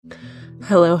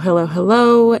Hello, hello,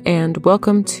 hello, and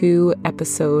welcome to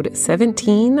episode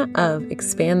 17 of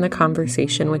Expand the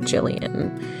Conversation with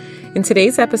Jillian. In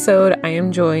today's episode, I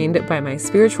am joined by my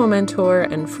spiritual mentor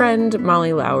and friend,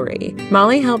 Mollie Lowery.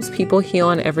 Mollie helps people heal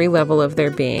on every level of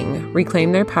their being,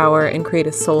 reclaim their power, and create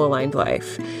a soul-aligned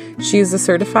life. She is a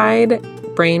certified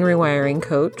brain rewiring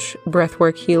coach,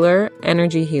 breathwork healer,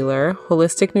 energy healer,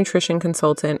 holistic nutrition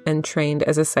consultant, and trained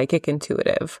as a psychic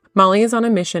intuitive. Mollie is on a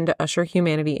mission to usher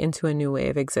humanity into a new way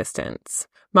of existence.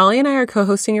 Mollie and I are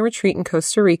co-hosting a retreat in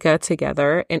Costa Rica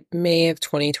together in May of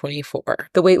 2024.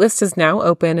 The waitlist is now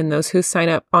open, and those who sign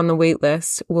up on the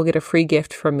waitlist will get a free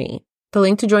gift from me. The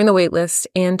link to join the waitlist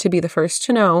and to be the first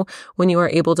to know when you are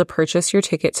able to purchase your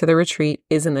ticket to the retreat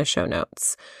is in the show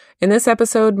notes. In this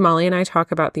episode, Mollie and I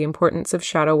talk about the importance of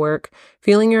shadow work,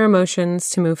 feeling your emotions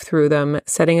to move through them,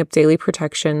 setting up daily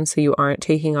protection so you aren't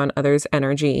taking on others'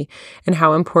 energy, and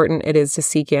how important it is to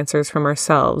seek answers from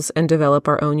ourselves and develop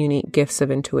our own unique gifts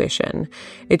of intuition.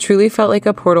 It truly felt like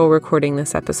a portal recording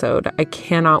this episode. I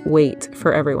cannot wait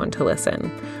for everyone to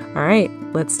listen. All right,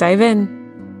 let's dive in.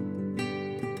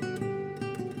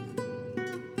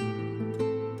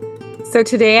 So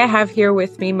today I have here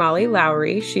with me Mollie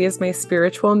Lowery. She is my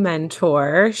spiritual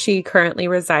mentor. She currently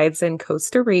resides in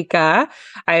Costa Rica.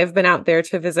 I have been out there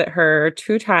to visit her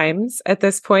 2 times at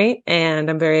this point, and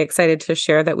I'm very excited to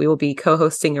share that we will be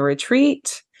co-hosting a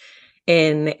retreat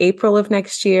in April of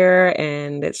next year,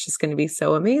 and it's just going to be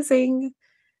so amazing.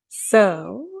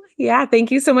 So, yeah,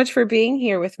 thank you so much for being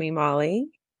here with me, Mollie.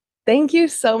 Thank you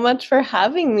so much for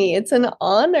having me. It's an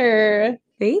honor.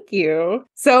 Thank you.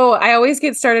 So I always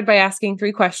get started by asking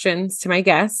 3 questions to my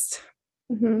guest.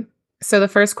 Mm-hmm. So the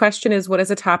first question is, what is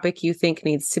a topic you think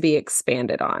needs to be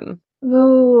expanded on?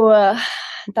 Ooh,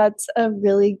 that's a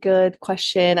really good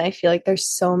question. I feel like there's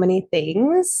so many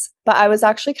things, but I was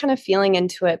actually kind of feeling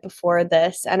into it before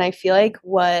this. And I feel like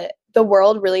what the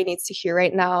world really needs to hear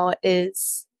right now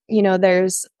is,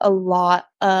 there's a lot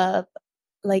of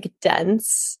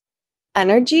dense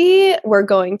energy. We're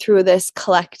going through this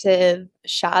collective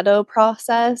shadow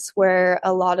process where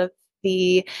a lot of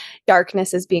the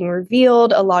darkness is being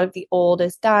revealed, a lot of the old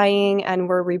is dying, and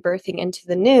we're rebirthing into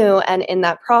the new. And in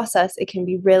that process, it can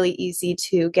be really easy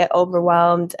to get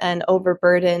overwhelmed and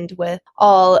overburdened with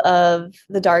all of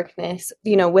the darkness,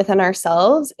 within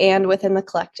ourselves and within the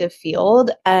collective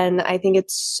field. And I think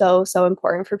it's so, so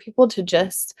important for people to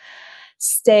just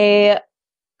stay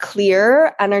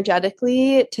clear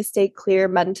energetically, to stay clear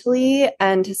mentally,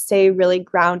 and to stay really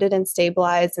grounded and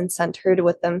stabilized and centered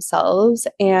with themselves,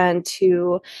 and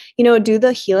to, do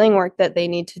the healing work that they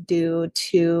need to do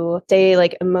to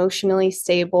stay emotionally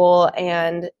stable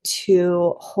and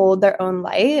to hold their own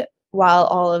light while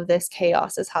all of this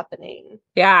chaos is happening.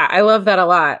 Yeah, I love that a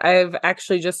lot. I've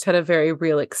actually just had a very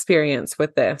real experience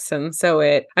with this. And so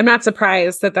I'm not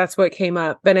surprised that that's what came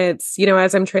up. And it's,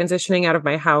 as I'm transitioning out of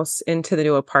my house into the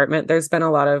new apartment, there's been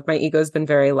a lot of, my ego's been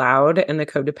very loud and the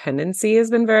codependency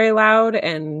has been very loud.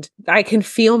 And I can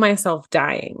feel myself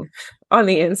dying on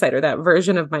the inside, or that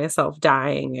version of myself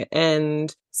dying.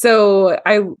 And so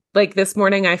this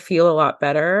morning, I feel a lot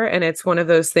better. And it's one of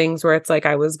those things where it's like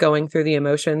I was going through the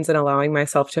emotions and allowing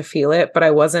myself to feel it, but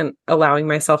I wasn't allowing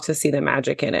myself to see the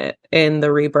magic in it, in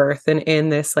the rebirth and in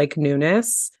this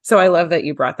newness. So I love that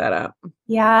you brought that up.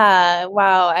 Yeah.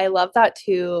 Wow. I love that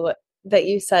too, that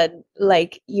you said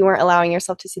you weren't allowing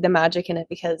yourself to see the magic in it,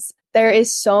 because there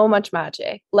is so much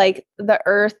magic. The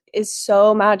earth is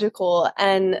so magical,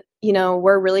 and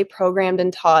we're really programmed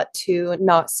and taught to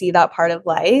not see that part of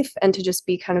life and to just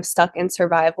be kind of stuck in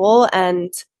survival.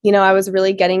 And I was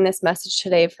really getting this message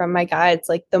today from my guides,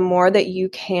 the more that you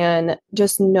can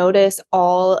just notice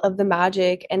all of the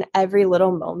magic in every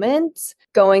little moment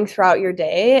going throughout your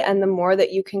day, and the more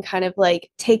that you can kind of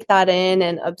take that in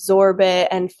and absorb it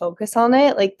and focus on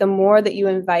it, the more that you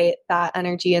invite that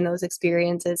energy and those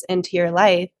experiences into your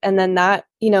life. And then that,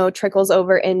 trickles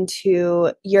over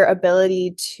into your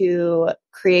ability to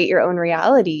create your own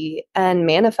reality and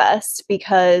manifest,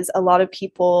 because a lot of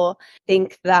people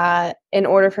think that in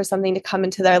order for something to come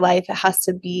into their life, it has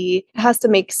to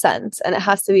make sense and it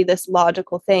has to be this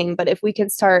logical thing. But if we can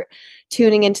start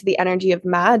tuning into the energy of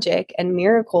magic and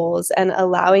miracles and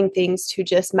allowing things to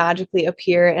just magically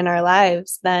appear in our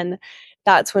lives, then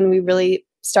that's when we really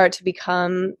start to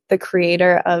become the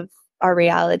creator of our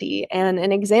reality. And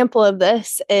an example of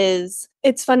this is,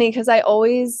 it's funny because I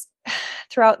always,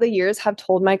 throughout the years, have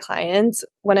told my clients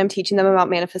when I'm teaching them about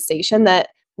manifestation that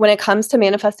when it comes to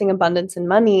manifesting abundance and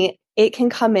money, it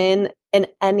can come in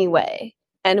any way.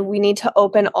 and we need to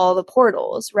open all the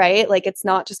portals, right? Like it's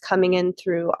not just coming in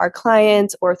through our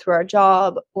clients or through our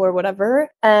job or whatever.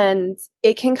 And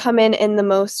it can come in the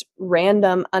most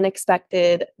random,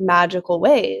 unexpected, magical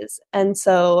ways. And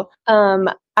so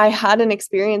I had an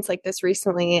experience like this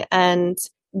recently, and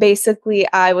basically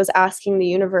I was asking the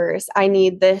universe, I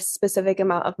need this specific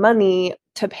amount of money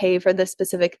to pay for this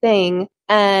specific thing.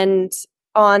 And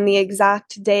on the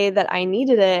exact day that I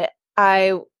needed it,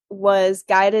 I was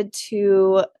guided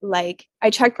to, like, I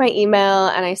checked my email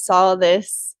and I saw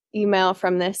this email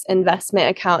from this investment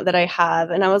account that I have.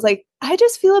 And I was like, I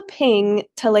just feel a ping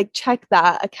to like check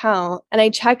that account. And I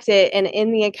checked it, and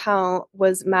in the account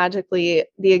was magically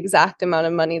the exact amount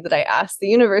of money that I asked the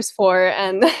universe for.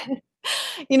 And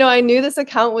I knew this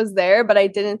account was there, but I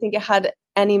didn't think it had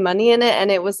any money in it.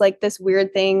 And it was like this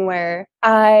weird thing where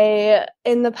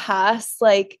in the past,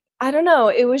 like, I don't know,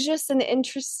 it was just an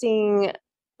interesting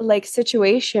like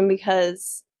situation,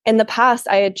 because in the past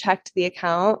I had checked the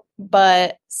account,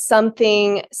 but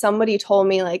somebody told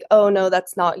me like, oh no,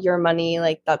 that's not your money,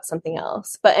 like that's something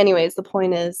else. But anyways, the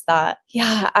point is that,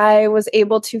 yeah, I was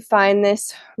able to find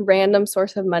this random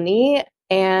source of money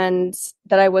and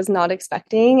that I was not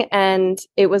expecting. And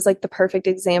it was like the perfect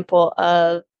example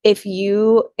of, if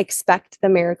you expect the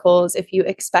miracles, if you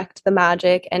expect the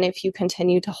magic, and if you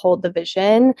continue to hold the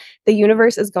vision, the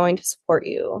universe is going to support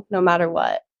you no matter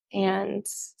what. And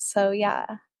so, yeah.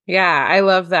 Yeah, I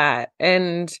love that.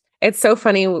 And it's so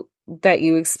funny that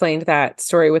you explained that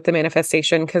story with the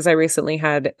manifestation, because I recently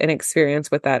had an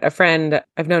experience with that. A friend,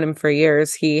 I've known him for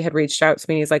years, he had reached out to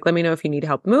me and he's like, let me know if you need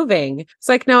help moving. It's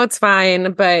like, no, it's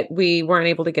fine. But we weren't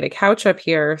able to get a couch up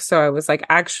here. So I was like,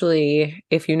 actually,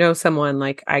 if you know someone,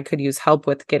 like I could use help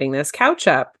with getting this couch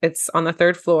up. It's on the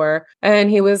 3rd floor. And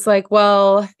he was like,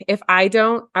 well, if I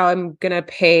don't, I'm going to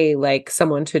pay like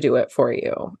someone to do it for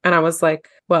you. And I was like,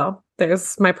 well,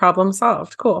 there's my problem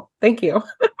solved. Cool. Thank you.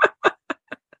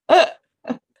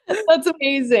 That's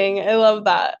amazing. I love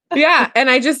that. Yeah. And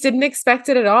I just didn't expect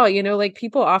it at all. Like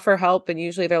people offer help and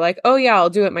usually they're like, oh yeah, I'll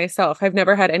do it myself. I've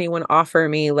never had anyone offer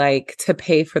me like to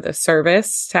pay for the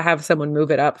service to have someone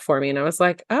move it up for me. And I was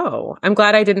like, oh, I'm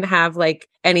glad I didn't have like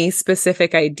any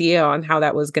specific idea on how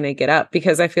that was going to get up,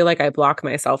 because I feel like I block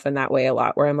myself in that way a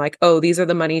lot, where I'm like, oh, these are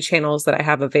the money channels that I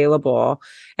have available.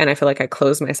 And I feel like I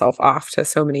close myself off to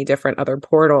so many different other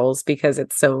portals because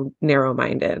it's so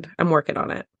narrow-minded. I'm working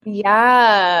on it.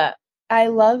 Yeah. I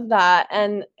love that.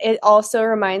 And it also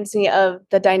reminds me of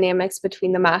the dynamics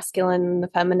between the masculine and the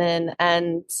feminine,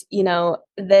 and,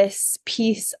 this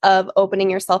piece of opening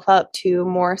yourself up to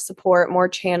more support, more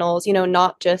channels,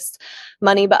 not just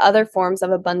money, but other forms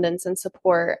of abundance and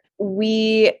support.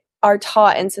 We are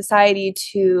taught in society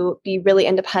to be really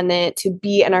independent, to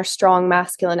be in our strong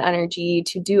masculine energy,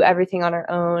 to do everything on our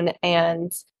own.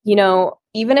 And,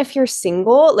 even if you're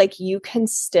single, like you can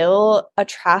still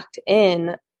attract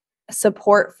in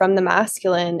support from the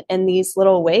masculine in these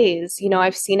little ways.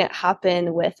 I've seen it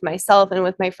happen with myself and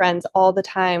with my friends all the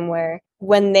time, where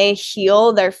when they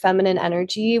heal their feminine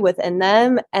energy within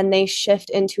them and they shift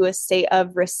into a state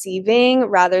of receiving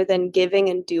rather than giving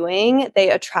and doing, they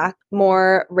attract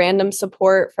more random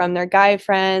support from their guy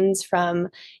friends, from,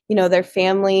 their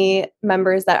family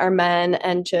members that are men,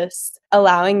 and just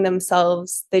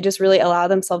they just really allow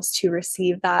themselves to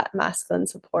receive that masculine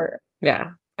support.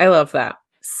 Yeah, I love that.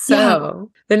 So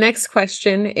The next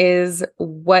question is,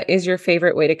 what is your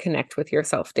favorite way to connect with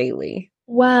yourself daily?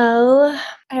 Well,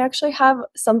 I actually have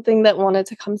something that wanted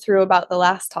to come through about the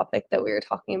last topic that we were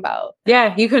talking about.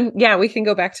 Yeah, we can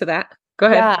go back to that. Go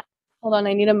ahead. Yeah. Hold on,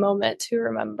 I need a moment to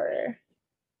remember.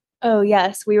 Oh,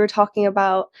 yes, we were talking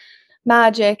about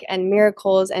magic and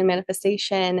miracles and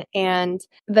manifestation. And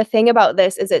the thing about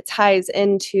this is it ties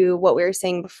into what we were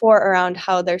saying before around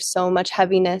how there's so much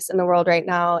heaviness in the world right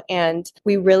now. And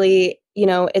we really,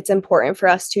 it's important for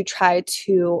us to try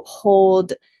to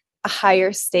hold a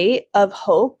higher state of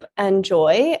hope and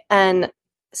joy. And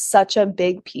such a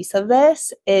big piece of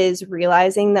this is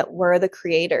realizing that we're the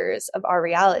creators of our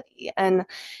reality. And,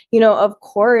 of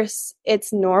course,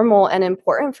 it's normal and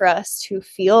important for us to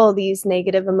feel these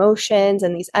negative emotions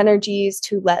and these energies,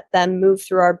 to let them move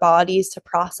through our bodies, to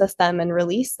process them and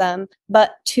release them.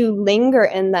 But to linger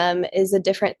in them is a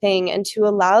different thing. And to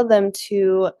allow them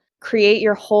to create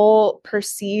your whole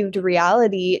perceived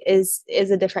reality is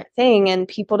a different thing. And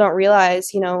people don't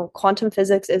realize, quantum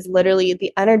physics is literally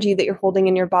the energy that you're holding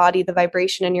in your body. The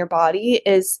vibration in your body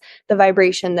is the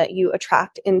vibration that you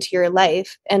attract into your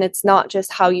life. And it's not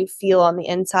just how you feel on the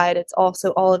inside, it's also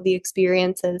all of the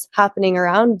experiences happening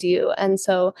around you. And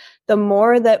so the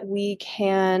more that we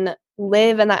can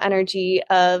live in that energy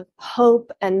of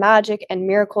hope and magic and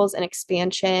miracles and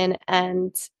expansion,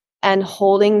 and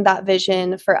holding that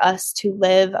vision for us to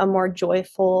live a more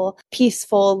joyful,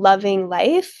 peaceful, loving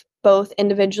life, both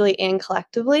individually and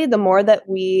collectively, the more that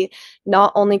we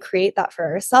not only create that for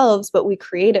ourselves, but we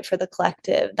create it for the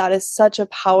collective. That is such a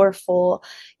powerful,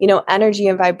 energy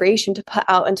and vibration to put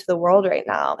out into the world right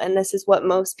now. And this is what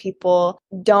most people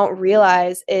don't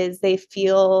realize, is they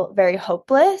feel very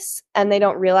hopeless, and they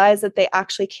don't realize that they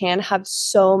actually can have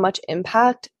so much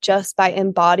impact just by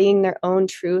embodying their own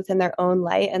truth and their own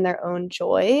light and their own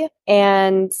joy.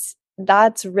 And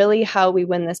that's really how we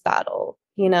win this battle,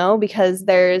 because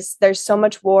there's so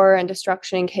much war and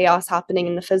destruction and chaos happening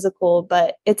in the physical,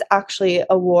 but it's actually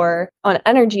a war on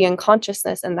energy and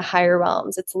consciousness and the higher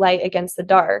realms. It's light against the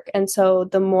dark. And so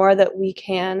the more that we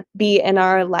can be in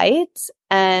our light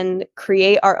and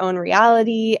create our own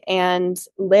reality and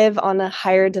live on a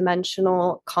higher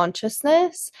dimensional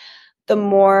consciousness, the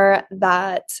more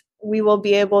that we will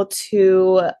be able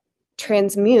to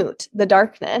transmute the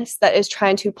darkness that is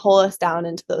trying to pull us down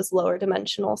into those lower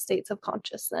dimensional states of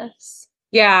consciousness.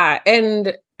 Yeah.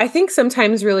 And I think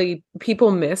sometimes really people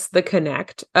miss the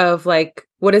connect of like,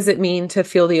 what does it mean to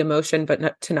feel the emotion,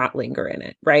 but to not linger in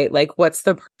it, right? Like, what's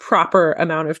the proper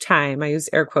amount of time? I use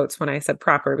air quotes when I said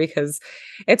proper, because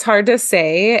it's hard to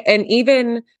say. And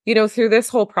even, through this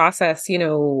whole process,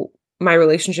 my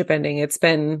relationship ending, it's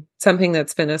been something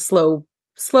that's been a slow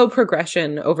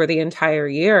progression over the entire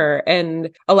year, and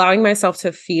allowing myself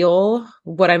to feel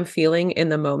what I'm feeling in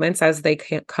the moments as they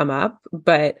can't come up,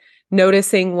 but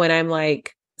noticing when I'm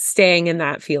like staying in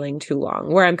that feeling too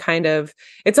long, where I'm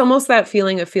it's almost that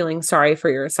feeling of feeling sorry for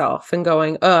yourself and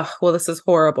going, ugh, well, this is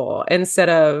horrible, instead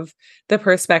of the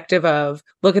perspective of,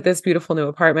 look at this beautiful new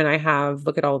apartment I have,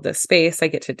 look at all this space, I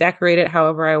get to decorate it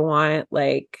however I want.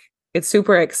 Like, it's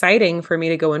super exciting for me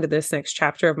to go into this next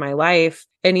chapter of my life.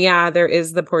 And yeah, there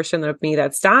is the portion of me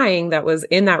that's dying that was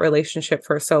in that relationship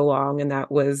for so long, and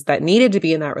that needed to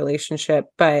be in that relationship.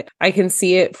 But I can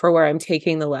see it for where I'm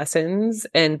taking the lessons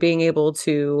and being able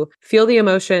to feel the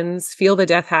emotions, feel the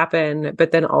death happen,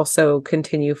 but then also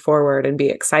continue forward and be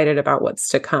excited about what's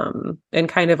to come, and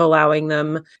kind of allowing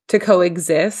them to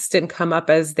coexist and come up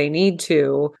as they need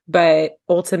to, but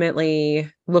ultimately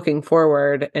looking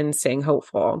forward and staying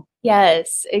hopeful.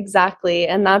 Yes, exactly.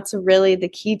 And that's really the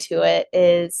key to it,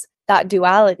 is that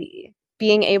duality,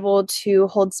 being able to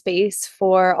hold space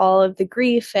for all of the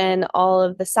grief and all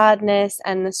of the sadness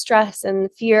and the stress and the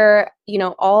fear,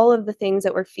 all of the things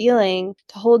that we're feeling,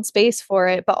 to hold space for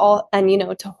it,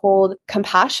 to hold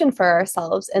compassion for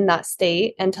ourselves in that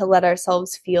state and to let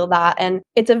ourselves feel that. And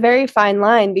it's a very fine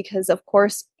line, because of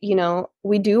course,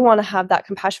 we do want to have that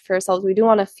compassion for ourselves. We do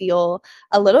want to feel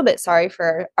a little bit sorry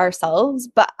for ourselves,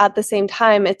 but at the same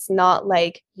time, it's not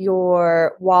like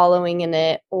you're wallowing in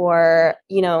it or,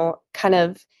 kind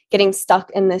of getting stuck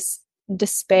in this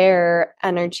despair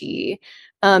energy.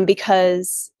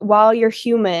 Because while you're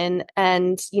human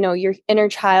and, your inner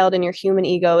child and your human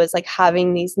ego is like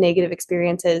having these negative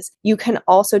experiences, you can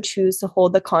also choose to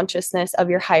hold the consciousness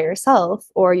of your higher self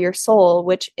or your soul,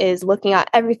 which is looking at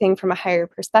everything from a higher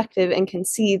perspective and can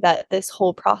see that this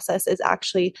whole process is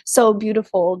actually so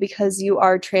beautiful, because you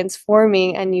are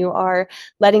transforming and you are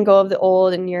letting go of the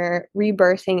old and you're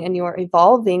rebirthing and you're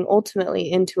evolving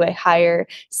ultimately into a higher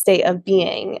state of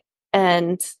being.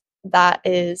 And that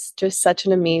is just such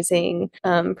an amazing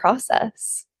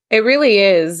process. It really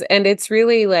is. And it's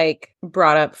really like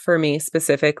brought up for me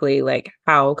specifically, like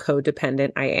how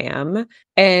codependent I am.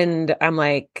 And I'm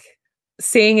like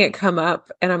seeing it come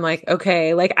up and I'm like,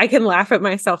 okay, like I can laugh at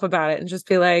myself about it and just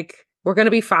be like, we're going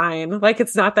to be fine. Like,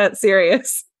 it's not that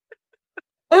serious.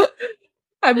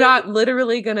 I'm not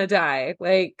literally going to die.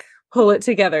 Like, pull it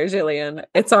together, Jillian.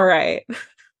 It's all right.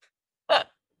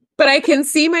 But I can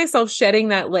see myself shedding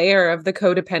that layer of the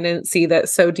codependency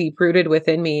that's so deep rooted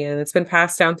within me. And it's been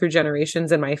passed down through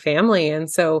generations in my family.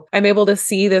 And so I'm able to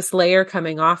see this layer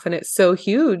coming off. And it's so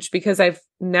huge because I've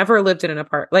never lived in an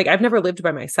apartment. Like, I've never lived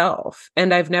by myself.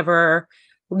 And I've never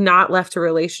not left a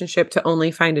relationship to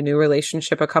only find a new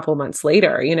relationship a couple months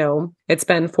later. It's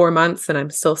been 4 months and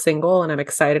I'm still single and I'm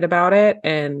excited about it.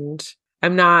 And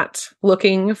I'm not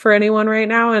looking for anyone right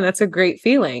now. And that's a great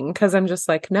feeling, because I'm just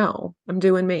like, no, I'm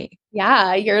doing me.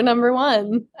 Yeah, you're number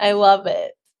one. I love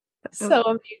it. So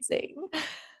amazing.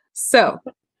 So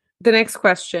the next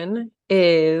question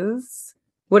is,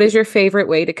 what is your favorite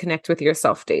way to connect with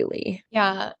yourself daily?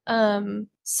 Yeah.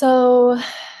 So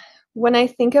when I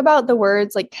think about the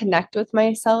words like connect with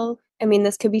myself, I mean,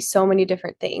 this could be so many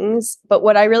different things, but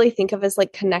what I really think of is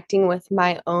like connecting with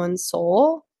my own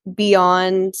soul.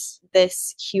 beyond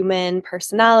this human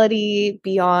personality,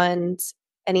 beyond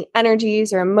any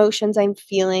energies or emotions I'm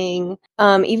feeling,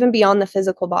 even beyond the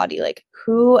physical body. Like,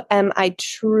 who am I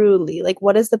truly? Like,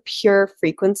 what is the pure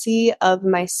frequency of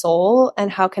my soul?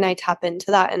 And how can I tap into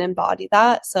that and embody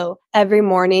that? So every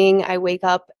morning I wake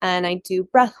up and I do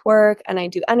breath work and I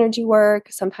do energy work.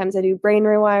 Sometimes I do brain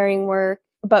rewiring work.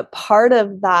 But part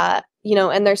of that,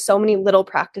 and there's so many little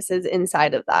practices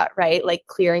inside of that, right? Like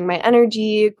clearing my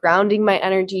energy, grounding my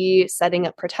energy, setting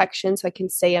up protection so I can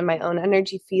stay in my own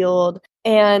energy field.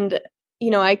 And,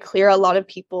 I clear a lot of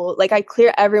people, like I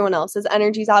clear everyone else's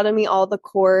energies out of me, all the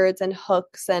cords and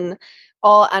hooks and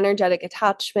all energetic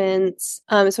attachments.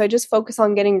 So I just focus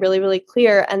on getting really, really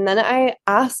clear. And then I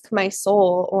ask my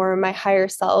soul or my higher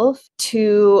self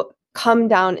to come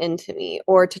down into me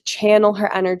or to channel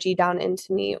her energy down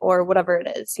into me or whatever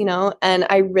it is, and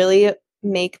I really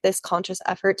make this conscious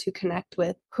effort to connect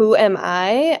with who am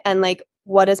I and like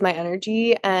what is my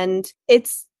energy. And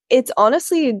it's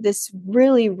honestly this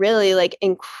really, really like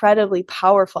incredibly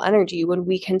powerful energy when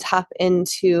we can tap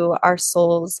into our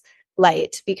soul's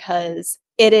light, because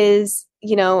it is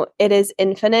it is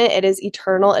infinite, it is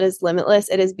eternal, it is limitless,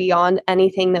 it is beyond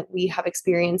anything that we have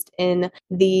experienced in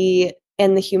the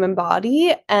human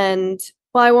body. And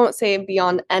well, I won't say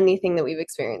beyond anything that we've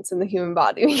experienced in the human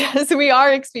body because we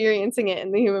are experiencing it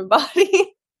in the human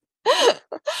body.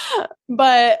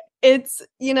 But it's,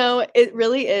 it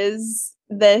really is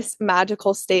this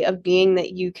magical state of being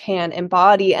that you can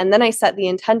embody. And then I set the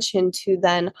intention to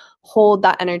then hold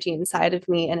that energy inside of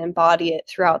me and embody it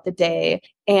throughout the day.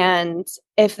 And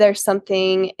if there's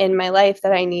something in my life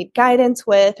that I need guidance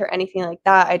with or anything like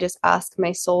that, I just ask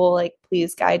my soul, like,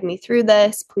 please guide me through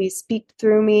this. Please speak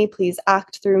through me. Please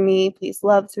act through me. Please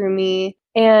love through me.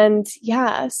 And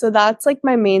yeah, so that's like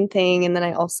my main thing. And then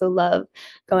I also love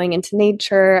going into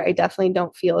nature. I definitely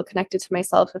don't feel connected to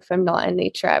myself if I'm not in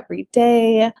nature every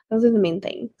day. Those are the main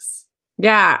things.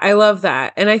 Yeah, I love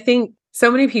that. And I think so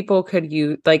many people could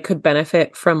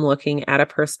benefit from looking at a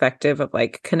perspective of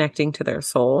like connecting to their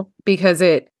soul, because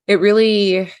it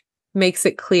really makes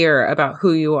it clear about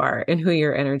who you are and who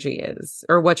your energy is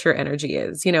or what your energy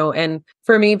is, and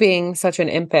for me being such an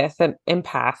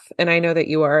empath, and I know that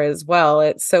you are as well,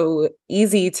 it's so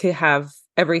easy to have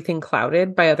everything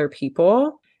clouded by other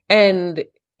people. And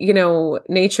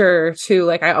nature too,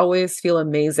 like I always feel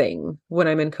amazing when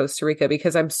I'm in Costa Rica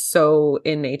because I'm so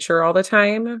in nature all the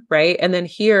time, right? And then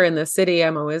here in the city,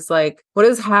 I'm always like, what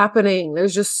is happening?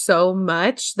 There's just so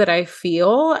much that I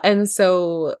feel. And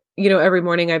so, every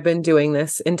morning I've been doing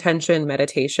this intention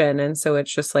meditation. And so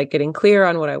it's just like getting clear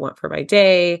on what I want for my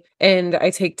day. And I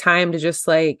take time to just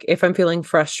like, if I'm feeling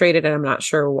frustrated and I'm not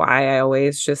sure why, I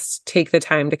always just take the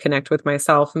time to connect with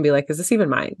myself and be like, is this even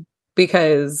mine?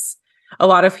 Because a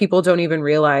lot of people don't even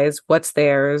realize what's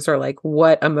theirs or like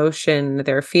what emotion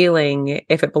they're feeling,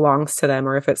 if it belongs to them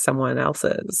or if it's someone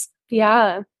else's.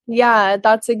 Yeah. Yeah,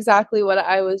 that's exactly what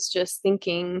I was just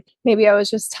thinking. Maybe I was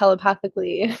just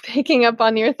telepathically picking up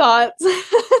on your thoughts.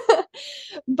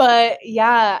 But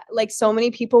yeah, like so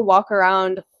many people walk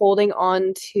around holding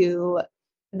on to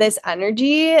this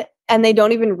energy and they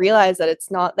don't even realize that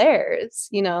it's not theirs,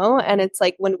 And it's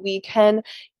like when we can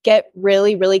get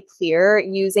really, really clear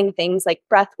using things like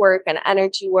breath work and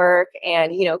energy work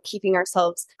and, keeping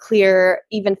ourselves clear,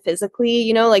 even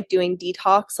physically, like doing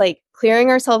detox, like clearing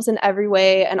ourselves in every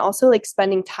way, and also like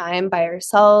spending time by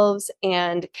ourselves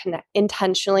and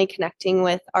intentionally connecting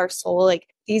with our soul. Like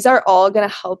these are all going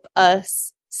to help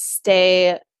us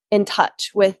stay in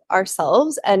touch with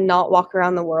ourselves and not walk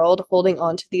around the world holding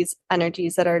on to these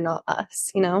energies that are not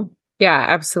us, Yeah,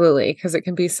 absolutely. Because it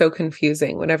can be so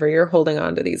confusing whenever you're holding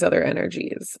on to these other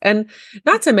energies. And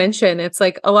not to mention, it's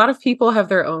like a lot of people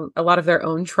have a lot of their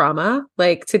own trauma,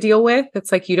 like to deal with.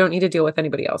 It's like, you don't need to deal with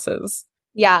anybody else's.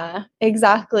 Yeah,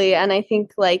 exactly. And I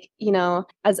think like,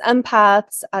 as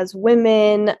empaths, as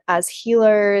women, as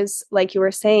healers, like you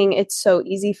were saying, it's so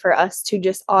easy for us to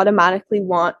just automatically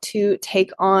want to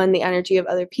take on the energy of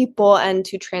other people and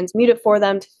to transmute it for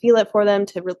them, to feel it for them,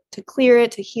 to clear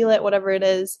it, to heal it, whatever it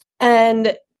is.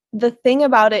 And the thing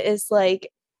about it is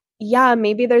like, yeah,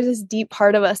 maybe there's this deep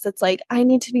part of us that's like, I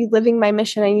need to be living my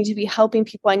mission. I need to be helping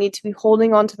people. I need to be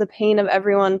holding on to the pain of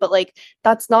everyone. But like,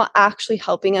 that's not actually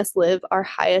helping us live our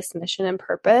highest mission and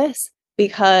purpose,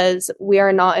 because we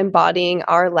are not embodying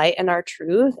our light and our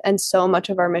truth. And so much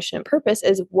of our mission and purpose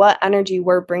is what energy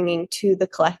we're bringing to the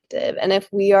collective. And if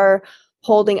we are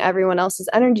holding everyone else's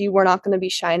energy, we're not going to be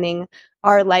shining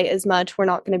our light as much. We're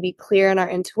not going to be clear in our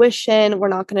intuition. We're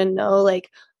not going to know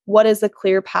like, what is the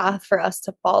clear path for us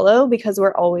to follow, because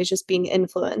we're always just being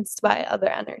influenced by other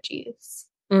energies.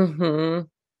 Mm-hmm.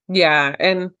 Yeah.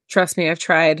 And trust me, I've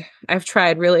tried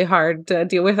really hard to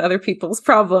deal with other people's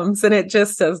problems and it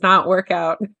just does not work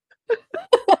out.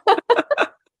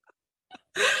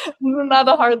 Not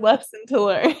a hard lesson to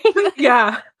learn.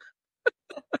 Yeah.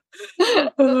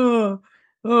 Oh,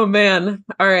 oh man.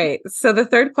 All right. So the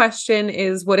third question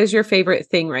is, what is your favorite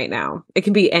thing right now? It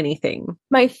can be anything.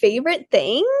 My favorite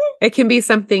thing? It can be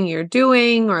something you're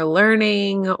doing or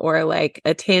learning or like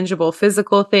a tangible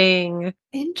physical thing.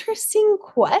 Interesting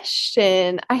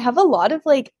question. I have a lot of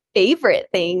like favorite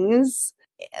things.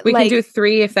 We can Like, do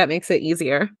three if that makes it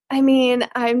easier. I mean,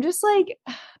 I'm just like,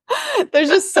 there's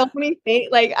just so many things.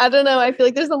 Like, I don't know. I feel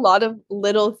like there's a lot of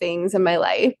little things in my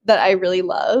life that I really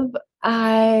love.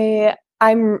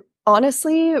 I'm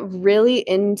honestly really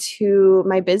into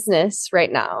my business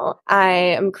right now. I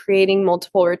am creating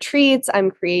multiple retreats. I'm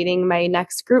creating my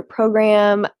next group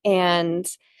program, and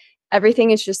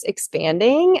everything is just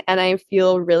expanding and I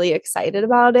feel really excited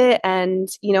about it. And,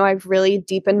 I've really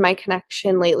deepened my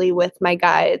connection lately with my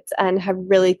guides and have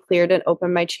really cleared and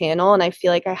opened my channel. And I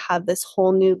feel like I have this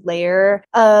whole new layer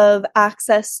of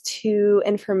access to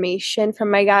information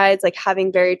from my guides, like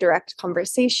having very direct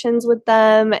conversations with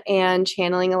them and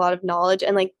channeling a lot of knowledge.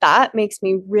 And like that makes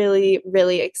me really,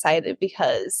 really excited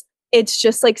because it's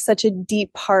just like such a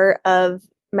deep part of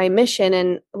my mission.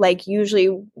 And like usually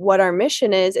what our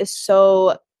mission is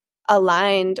so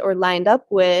aligned or lined up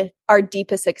with our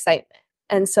deepest excitement.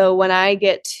 And so when I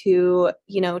get to,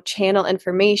 channel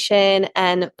information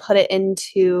and put it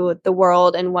into the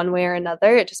world in one way or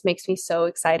another, it just makes me so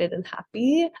excited and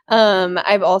happy.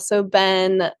 I've also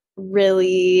been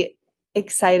really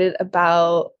excited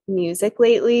about music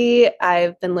lately.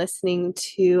 I've been listening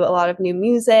to a lot of new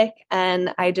music,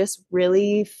 and I just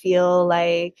really feel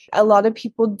like a lot of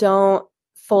people don't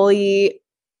fully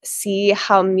see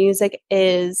how music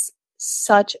is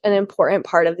such an important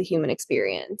part of the human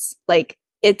experience. Like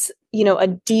it's, a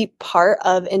deep part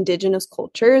of indigenous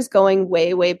cultures going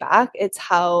way, way back. It's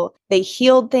how they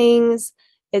healed things.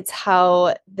 It's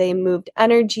how they moved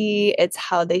energy. It's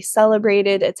how they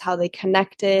celebrated. It's how they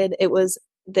connected. It was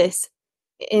this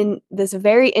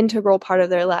very integral part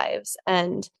of their lives.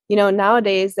 And,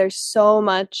 nowadays there's so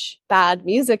much bad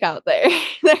music out there.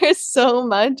 There's so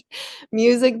much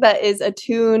music that is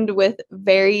attuned with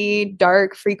very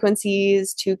dark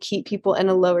frequencies to keep people in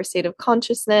a lower state of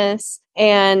consciousness.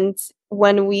 And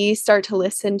when we start to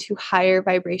listen to higher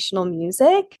vibrational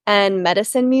music and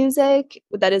medicine music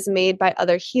that is made by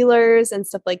other healers and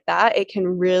stuff like that, it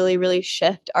can really, really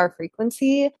shift our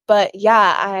frequency. But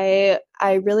yeah,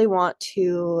 I really want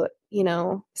to,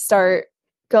 start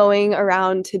going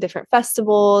around to different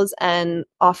festivals and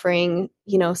offering,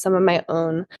 some of my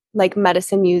own like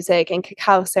medicine music and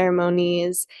cacao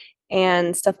ceremonies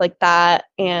and stuff like that.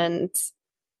 And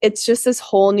it's just this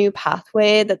whole new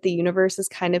pathway that the universe is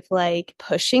kind of like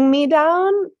pushing me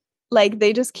down. Like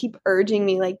they just keep urging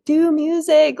me, like, do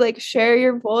music, like share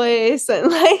your voice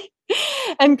and like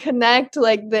and connect.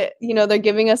 Like they're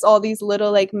giving us all these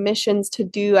little like missions to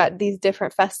do at these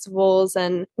different festivals.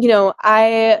 And,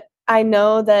 I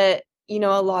know that,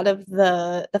 a lot of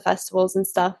the festivals and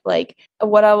stuff, like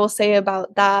what I will say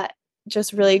about that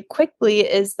just really quickly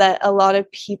is that a lot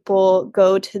of people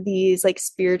go to these like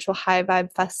spiritual high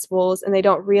vibe festivals and they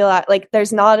don't realize like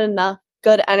there's not enough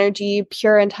good energy,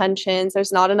 pure intentions,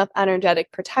 there's not enough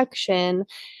energetic protection.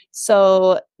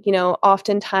 So,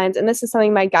 oftentimes, and this is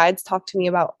something my guides talk to me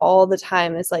about all the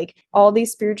time, is like all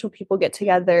these spiritual people get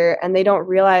together and they don't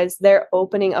realize they're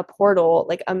opening a portal,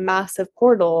 like a massive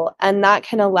portal, and that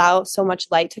can allow so much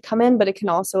light to come in, but it can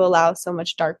also allow so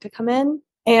much dark to come in.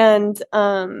 And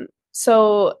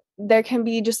so there can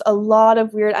be just a lot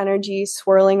of weird energy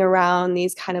swirling around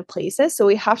these kind of places. So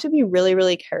we have to be really,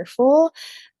 really careful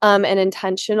and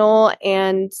intentional.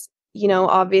 And,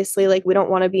 obviously, like we don't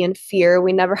want to be in fear.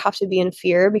 We never have to be in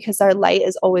fear because our light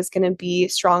is always going to be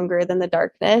stronger than the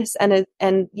darkness. And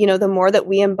the more that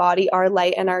we embody our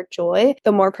light and our joy,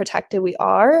 the more protected we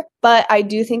are. But I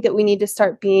do think that we need to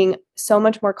start being so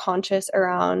much more conscious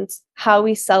around how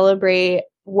we celebrate,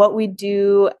 what we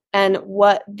do, and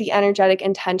what the energetic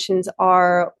intentions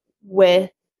are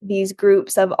with these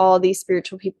groups of all these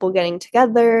spiritual people getting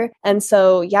together. And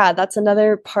so, yeah, that's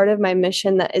another part of my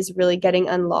mission that is really getting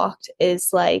unlocked,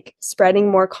 is like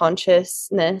spreading more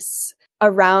consciousness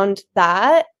around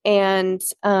that and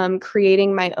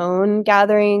creating my own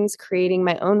gatherings, creating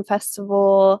my own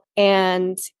festival.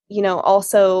 And,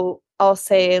 also I'll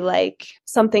say like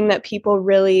something that people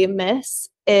really miss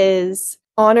is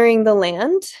honoring the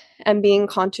land and being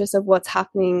conscious of what's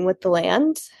happening with the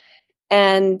land.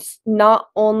 And not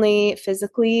only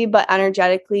physically, but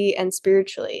energetically and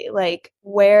spiritually. Like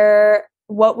where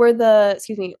what were the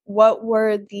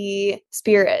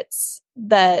spirits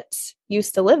that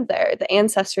used to live there, the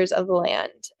ancestors of the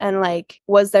land? And like,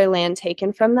 was their land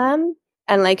taken from them?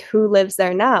 And like, who lives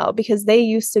there now? Because they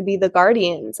used to be the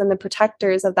guardians and the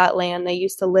protectors of that land. They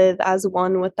used to live as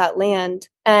one with that land.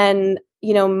 And,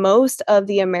 you know, most of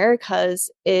the Americas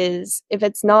is, if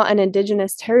it's not an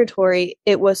indigenous territory,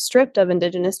 it was stripped of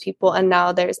indigenous people. And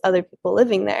now there's other people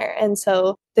living there. And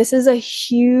so this is a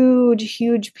huge,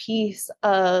 huge piece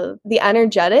of the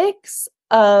energetics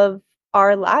of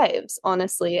our lives.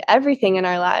 Honestly, everything in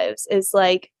our lives is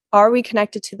like, are we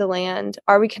connected to the land?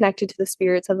 Are we connected to the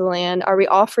spirits of the land? Are we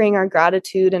offering our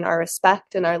gratitude and our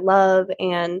respect and our love?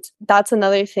 And that's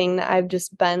another thing that I've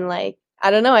just been like,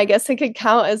 I don't know, I guess it could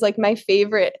count as like my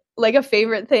favorite, like a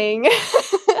favorite thing.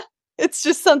 It's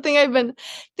just something I've been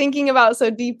thinking about so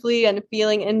deeply and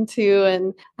feeling into.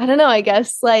 And I don't know, I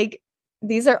guess like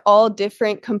these are all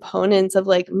different components of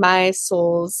like my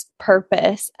soul's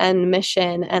purpose and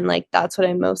mission. And like, that's what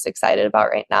I'm most excited about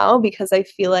right now, because I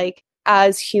feel like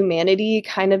as humanity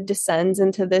kind of descends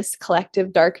into this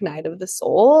collective dark night of the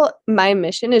soul, my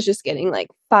mission is just getting like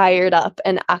fired up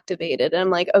and activated. And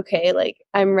I'm like, okay, like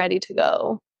I'm ready to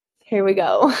go. Here we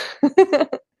go.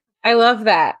 I love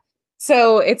that.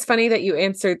 So it's funny that you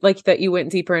answered like that you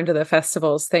went deeper into the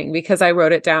festivals thing, because I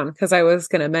wrote it down because I was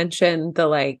going to mention the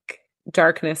like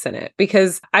darkness in it,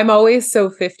 because I'm always so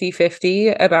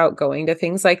 50-50 about going to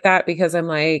things like that, because I'm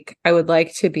like, I would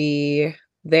like to be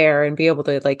there and be able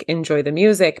to like enjoy the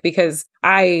music, because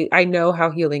I know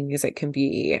how healing music can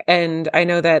be. And I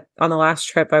know that on the last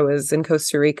trip I was in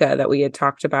Costa Rica that we had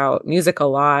talked about music a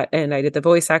lot, and I did the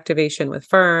voice activation with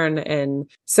Fern. And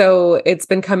so it's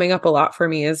been coming up a lot for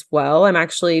me as well. I'm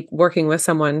actually working with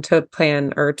someone to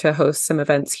plan or to host some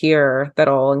events here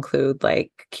that'll include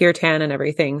like kirtan and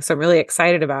everything. So I'm really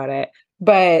excited about it.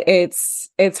 But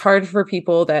it's hard for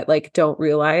people that like don't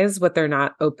realize what they're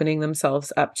not opening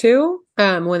themselves up to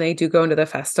when they do go into the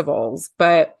festivals.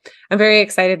 But I'm very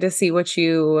excited to see what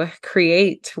you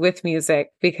create with music,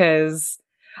 because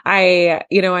I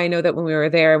know that when we were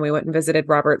there and we went and visited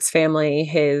Robert's family,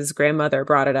 his grandmother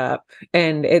brought it up,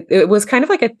 and it was kind of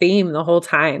like a theme the whole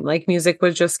time. Like music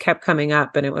was just kept coming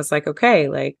up, and it was like, okay,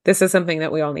 like this is something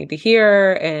that we all need to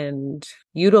hear and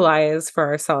utilize for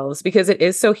ourselves, because it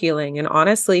is so healing. And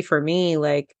honestly, for me,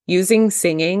 like using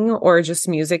singing or just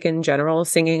music in general,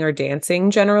 singing or dancing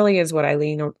generally is what I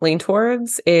lean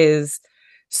towards, is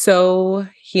so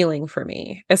healing for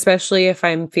me, especially if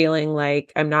I'm feeling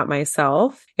like I'm not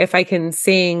myself. If I can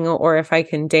sing or if I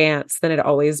can dance, then it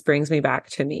always brings me back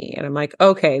to me. And I'm like,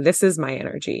 okay, this is my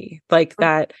energy. Like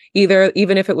that,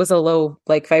 even if it was a low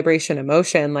like vibration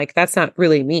emotion, like that's not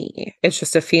really me. It's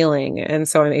just a feeling. And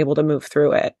so I'm able to move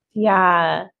through it.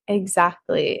 Yeah,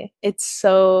 exactly. It's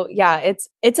so, yeah,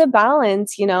 it's a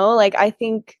balance, you know, like I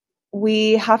think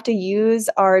we have to use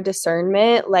our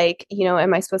discernment, like, you know,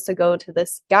 am I supposed to go to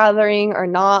this gathering or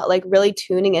not? Like really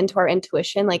tuning into our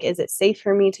intuition. Like, is it safe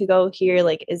for me to go here?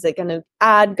 Like, is it going to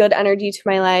add good energy to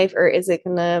my life, or is it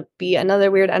going to be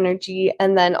another weird energy?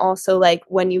 And then also like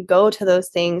when you go to those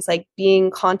things, like being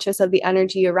conscious of the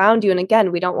energy around you. And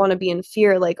again, we don't want to be in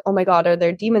fear, like, oh my God, are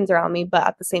there demons around me? But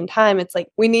at the same time, it's like,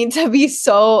 we need to be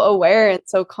so aware and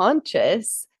so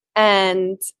conscious.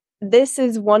 And this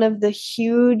is one of the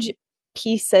huge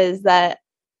pieces that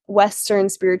Western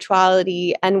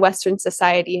spirituality and Western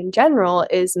society in general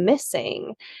is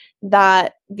missing,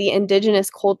 that the indigenous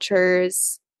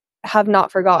cultures have not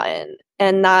forgotten.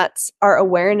 And that's our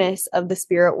awareness of the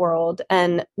spirit world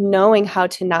and knowing how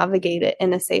to navigate it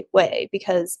in a safe way,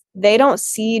 because they don't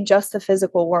see just the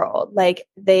physical world. Like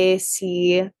they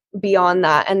see beyond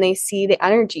that, and they see the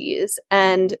energies.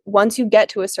 And once you get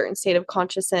to a certain state of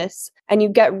consciousness and you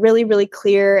get really, really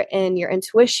clear in your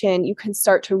intuition, you can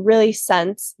start to really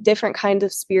sense different kinds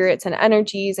of spirits and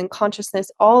energies and consciousness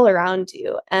all around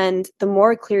you. And the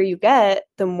more clear you get,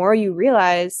 the more you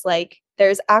realize like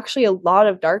there's actually a lot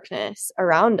of darkness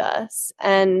around us.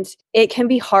 And it can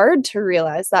be hard to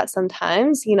realize that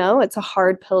sometimes, you know, it's a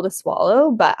hard pill to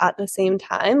swallow, but at the same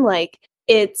time, like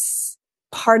it's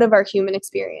part of our human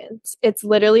experience. It's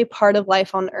literally part of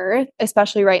life on earth,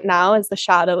 especially right now as the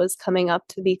shadow is coming up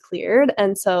to be cleared.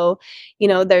 And so, you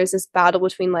know, there's this battle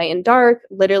between light and dark.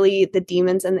 Literally the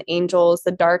demons and the angels,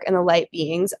 the dark and the light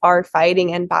beings are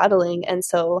fighting and battling. And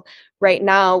so right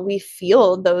now we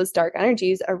feel those dark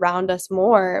energies around us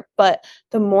more, but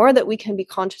the more that we can be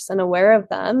conscious and aware of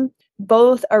them,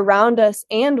 both around us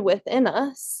and within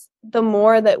us, the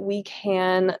more that we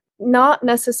can not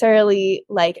necessarily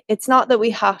like, it's not that we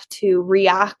have to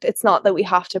react. It's not that we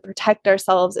have to protect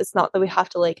ourselves. It's not that we have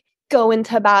to like go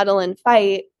into battle and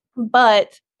fight,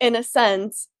 but in a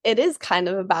sense, it is kind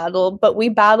of a battle, but we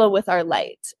battle with our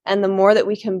light. And the more that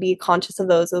we can be conscious of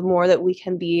those, the more that we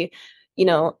can be,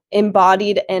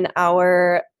 embodied in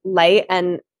our light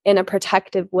and in a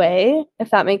protective way,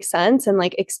 if that makes sense, and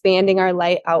like expanding our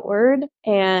light outward.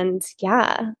 And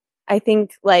yeah, I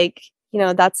think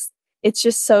it's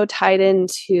just so tied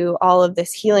into all of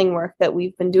this healing work that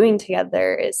we've been doing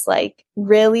together, is like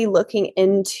really looking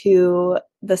into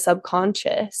the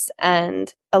subconscious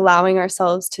and allowing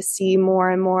ourselves to see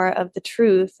more and more of the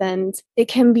truth. And it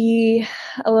can be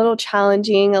a little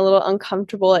challenging, a little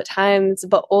uncomfortable at times,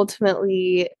 but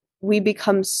ultimately we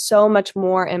become so much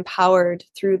more empowered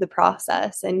through the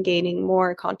process and gaining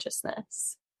more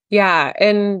consciousness. Yeah.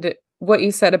 And what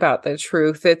you said about the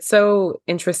truth, it's so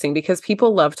interesting because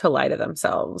people love to lie to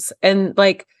themselves. And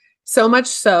like, so much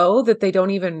so that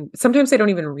sometimes they don't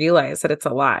even realize that it's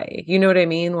a lie. You know what I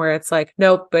mean? Where it's like,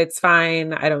 nope, it's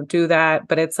fine. I don't do that.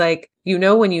 But it's like,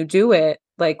 when you do it,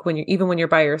 like even when you're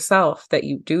by yourself, that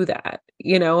you do that,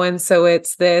 And so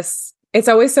it's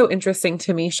always so interesting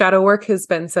to me. Shadow work has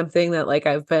been something that like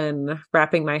I've been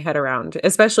wrapping my head around,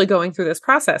 especially going through this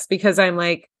process, because I'm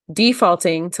like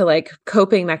defaulting to like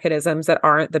coping mechanisms that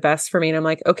aren't the best for me. And I'm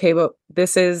like, okay, but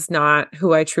this is not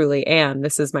who I truly am.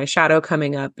 This is my shadow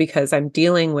coming up because I'm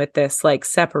dealing with this like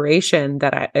separation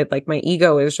that like my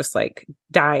ego is just like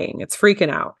dying. It's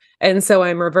freaking out. And so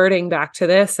I'm reverting back to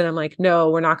this and I'm like, no,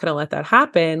 we're not going to let that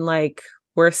happen. Like,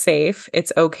 we're safe.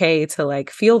 It's okay to like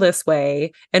feel this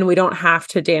way. And we don't have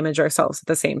to damage ourselves at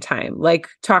the same time. Like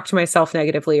talk to myself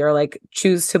negatively or like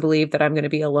choose to believe that I'm going to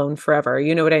be alone forever.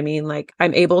 You know what I mean? Like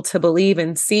I'm able to believe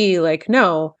and see like,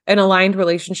 no, an aligned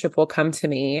relationship will come to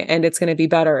me and it's going to be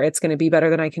better. It's going to be better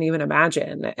than I can even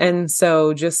imagine. And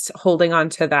so just holding on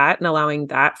to that and allowing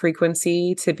that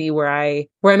frequency to be where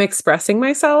I'm expressing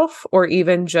myself, or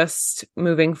even just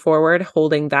moving forward,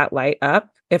 holding that light up.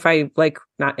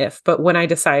 But when I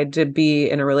decide to be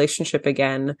in a relationship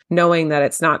again, knowing that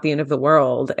it's not the end of the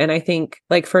world. And I think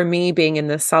like for me being in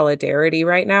this solidarity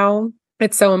right now,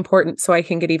 it's so important so I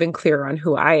can get even clearer on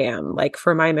who I am, like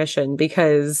for my mission,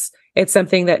 because it's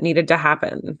something that needed to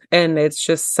happen. And it's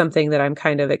just something that I'm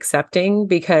kind of accepting,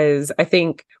 because I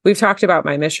think we've talked about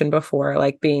my mission before,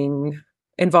 like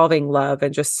involving love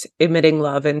and just emitting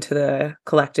love into the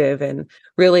collective and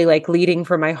really like leading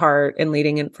from my heart and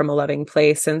leading in from a loving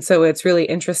place. And so it's really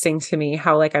interesting to me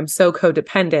how like I'm so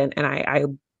codependent and I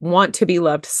want to be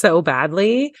loved so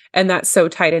badly. And that's so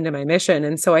tied into my mission.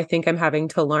 And so I think I'm having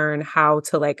to learn how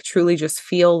to like truly just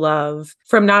feel love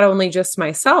from not only just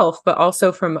myself, but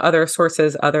also from other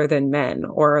sources other than men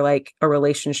or like a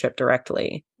relationship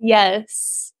directly.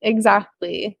 Yes,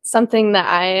 exactly. Something that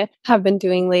I have been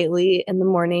doing lately in the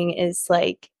morning is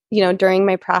like, during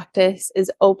my practice,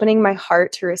 is opening my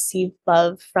heart to receive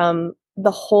love from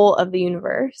the whole of the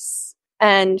universe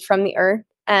and from the earth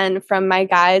and from my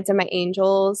guides and my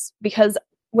angels. Because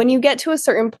when you get to a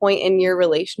certain point in your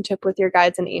relationship with your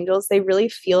guides and angels, they really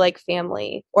feel like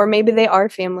family, or maybe they are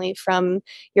family from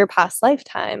your past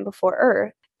lifetime before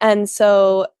Earth. And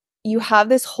so you have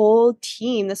this whole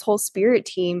team, this whole spirit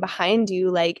team behind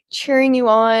you, like cheering you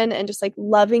on and just like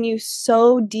loving you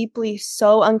so deeply,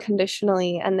 so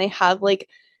unconditionally. And they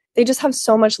just have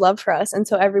so much love for us. And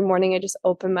so every morning I just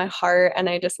open my heart and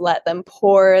I just let them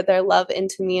pour their love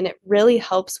into me. And it really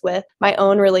helps with my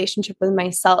own relationship with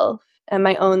myself and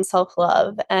my own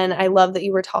self-love. And I love that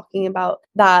you were talking about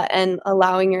that and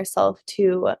allowing yourself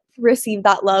to receive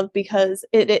that love, because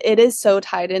it is so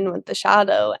tied in with the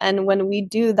shadow. And when we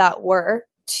do that work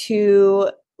to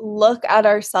look at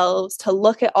ourselves, to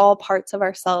look at all parts of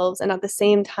ourselves, and at the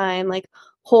same time, like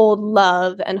hold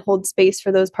love and hold space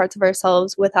for those parts of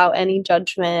ourselves without any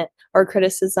judgment or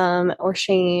criticism or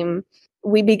shame,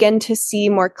 we begin to see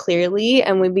more clearly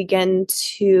and we begin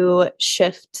to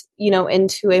shift,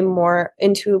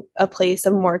 into a place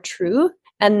of more truth.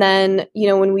 And then,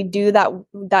 when we do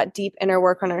that deep inner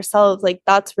work on ourselves, like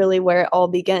that's really where it all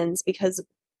begins, because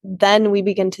then we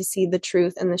begin to see the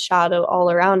truth and the shadow all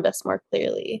around us more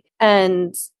clearly.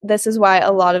 And this is why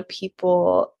a lot of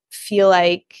people feel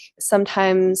like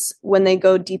sometimes when they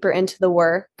go deeper into the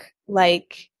work,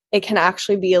 like it can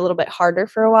actually be a little bit harder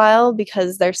for a while,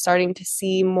 because they're starting to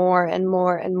see more and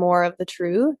more and more of the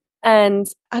truth. And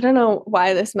I don't know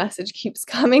why this message keeps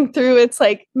coming through. It's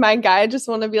like my guide just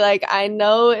want to be like, I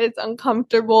know it's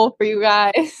uncomfortable for you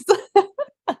guys,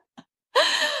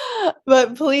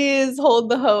 but please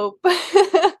hold the hope.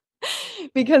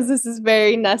 Because this is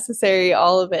very necessary.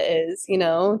 All of it is,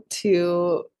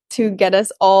 to get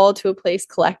us all to a place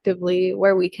collectively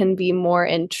where we can be more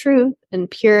in truth and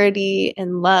purity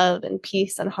and love and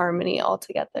peace and harmony all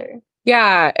together.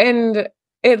 Yeah. And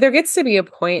there gets to be a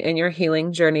point in your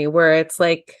healing journey where it's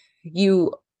like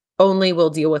you only will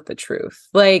deal with the truth.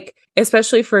 Like,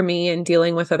 especially for me and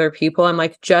dealing with other people, I'm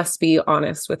like, just be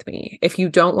honest with me. If you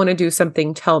don't want to do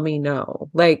something, tell me no.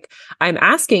 Like, I'm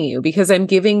asking you because I'm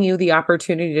giving you the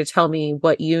opportunity to tell me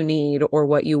what you need or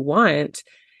what you want.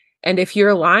 And if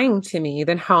you're lying to me,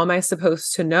 then how am I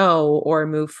supposed to know or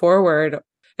move forward?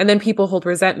 And then people hold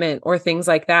resentment or things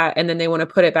like that. And then they want to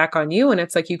put it back on you. And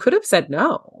it's like, you could have said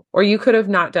no, or you could have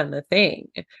not done the thing.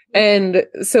 And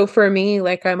so for me,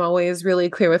 like, I'm always really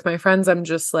clear with my friends. I'm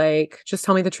just like, just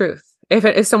tell me the truth.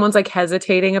 If someone's like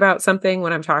hesitating about something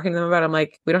when I'm talking to them about it, I'm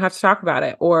like, we don't have to talk about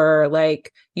it. Or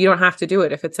like, you don't have to do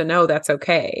it. If it's a no, that's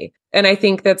okay. And I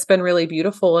think that's been really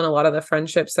beautiful in a lot of the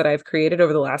friendships that I've created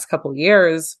over the last couple of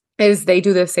years is they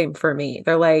do the same for me.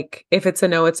 They're like, if it's a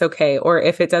no, it's okay. Or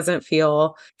if it doesn't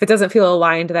feel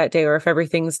aligned that day, or if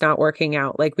everything's not working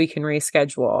out, like we can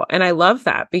reschedule. And I love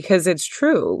that because it's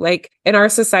true. Like in our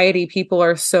society, people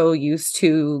are so used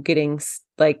to getting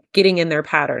in their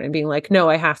pattern and being like, no,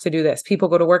 I have to do this. People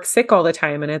go to work sick all the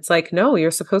time. And it's like, no,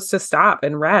 you're supposed to stop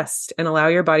and rest and allow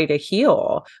your body to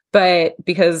heal. But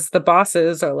because the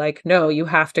bosses are like, no, you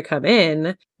have to come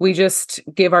in, we just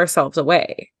give ourselves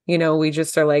away. We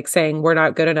just are like saying we're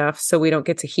not good enough, so we don't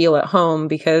get to heal at home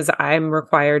because I'm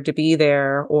required to be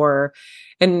there.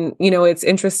 And it's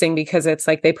interesting because it's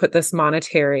like they put this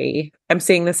I'm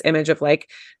seeing this image of like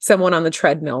someone on the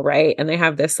treadmill, right? And they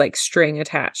have this like string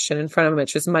attached and in front of them,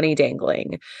 it's just money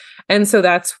dangling. And so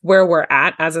that's where we're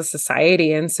at as a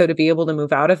society. And so to be able to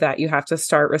move out of that, you have to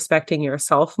start respecting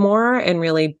yourself more and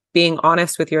really being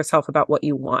honest with yourself about what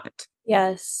you want.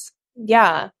 Yes.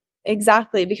 Yeah,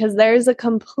 exactly. Because there's a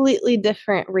completely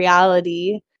different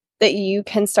reality that you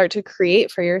can start to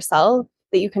create for yourself,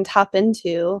 that you can tap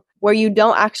into, where you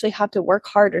don't actually have to work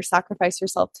hard or sacrifice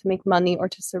yourself to make money or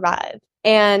to survive.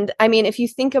 And I mean, if you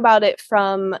think about it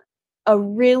from a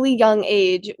really young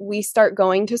age, we start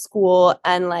going to school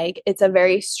and like it's a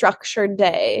very structured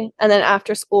day. And then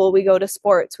after school, we go to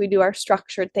sports, we do our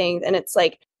structured things. And it's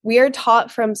like we are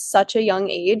taught from such a young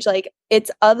age, like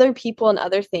it's other people and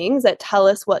other things that tell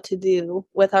us what to do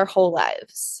with our whole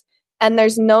lives. And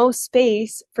there's no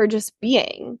space for just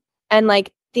being and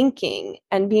like thinking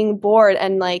and being bored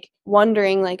and like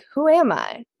wondering like, who am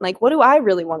I? Like, what do I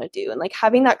really want to do? And like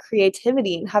having that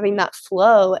creativity and having that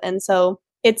flow. And so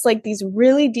it's like these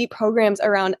really deep programs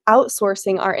around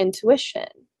outsourcing our intuition.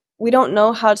 We don't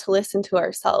know how to listen to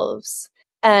ourselves.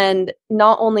 And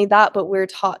not only that, but we're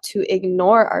taught to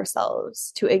ignore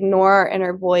ourselves, to ignore our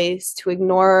inner voice, to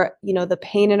ignore, the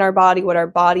pain in our body, what our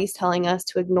body's telling us,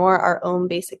 to ignore our own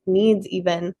basic needs,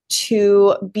 even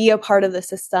to be a part of the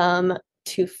system,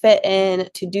 to fit in,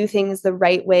 to do things the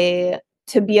right way,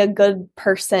 to be a good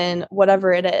person,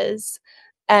 whatever it is.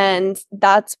 And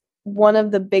that's one of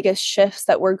the biggest shifts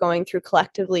that we're going through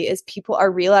collectively is people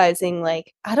are realizing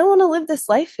like, I don't want to live this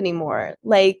life anymore.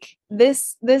 Like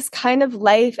this kind of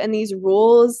life and these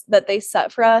rules that they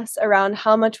set for us around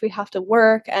how much we have to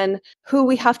work and who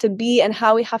we have to be and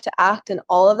how we have to act and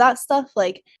all of that stuff,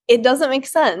 like it doesn't make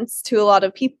sense to a lot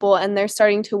of people. And they're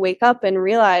starting to wake up and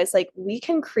realize like we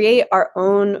can create our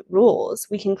own rules,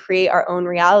 we can create our own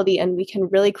reality, and we can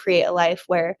really create a life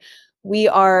where we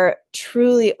are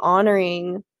truly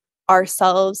honoring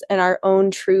ourselves and our own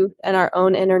truth and our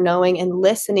own inner knowing and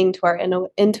listening to our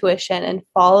intuition and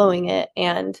following it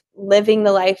and living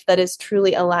the life that is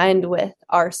truly aligned with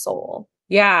our soul.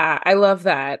 Yeah, I love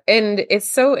that. And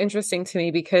it's so interesting to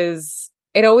me because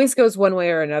it always goes one way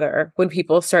or another when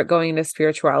people start going into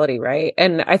spirituality, right?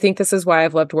 And I think this is why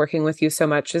I've loved working with you so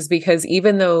much, is because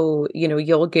even though,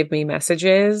 you'll give me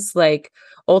messages, like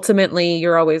ultimately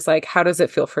you're always like, how does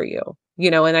it feel for you?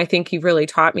 And I think you've really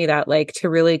taught me that, like, to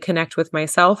really connect with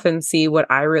myself and see what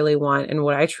I really want and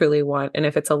what I truly want. And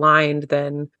if it's aligned,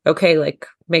 then okay, like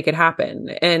make it happen.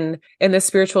 And in the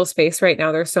spiritual space right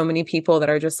now, there's so many people that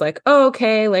are just like, oh,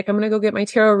 okay, like I'm going to go get my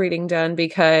tarot reading done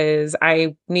because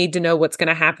I need to know what's going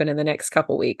to happen in the next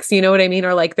couple weeks. You know what I mean?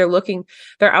 Or like they're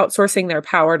outsourcing their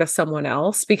power to someone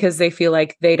else because they feel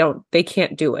like they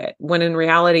can't do it. When in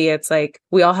reality, it's like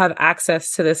we all have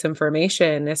access to this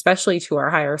information, especially to our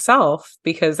higher self,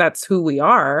 because that's who we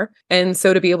are. And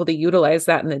so to be able to utilize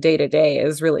that in the day to day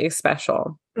is really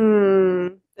special.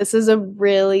 This is a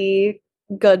really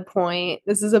good point.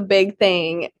 This is a big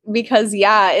thing because,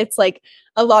 yeah, it's like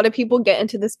a lot of people get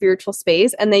into the spiritual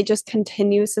space and they just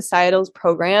continue societal's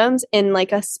programs in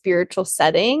like a spiritual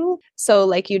setting. So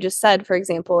like you just said, for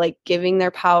example, like giving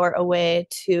their power away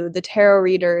to the tarot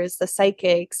readers, the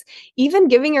psychics, even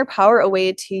giving your power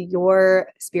away to your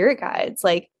spirit guides.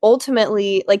 Like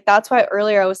ultimately, like that's why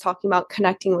earlier I was talking about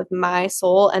connecting with my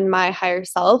soul and my higher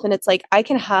self. And it's like I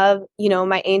can have, you know,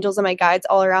 my angels and my guides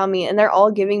all around me and they're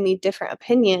all giving me different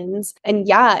opinions. And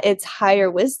yeah, it's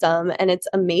higher wisdom and it's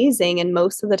amazing. And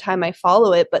most of the time I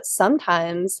follow it, but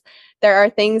sometimes there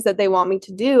are things that they want me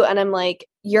to do. And I'm like,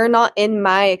 you're not in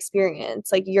my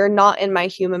experience. Like you're not in my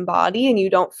human body and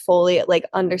you don't fully like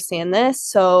understand this.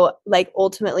 So like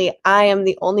ultimately I am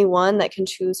the only one that can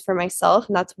choose for myself.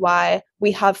 And that's why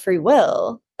we have free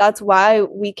will. That's why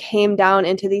we came down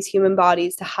into these human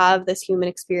bodies to have this human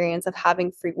experience of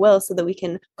having free will so that we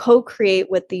can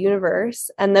co-create with the universe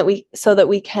and so that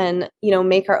we can, you know,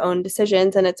 make our own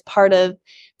decisions. And it's part of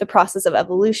the process of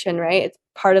evolution, right? It's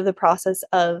part of the process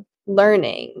of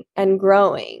learning and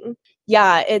growing.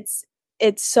 Yeah, it's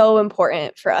so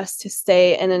important for us to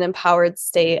stay in an empowered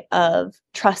state of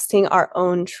trusting our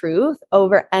own truth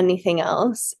over anything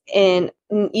else, and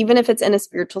even if it's in a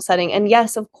spiritual setting. And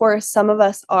yes, of course, some of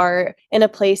us are in a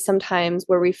place sometimes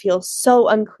where we feel so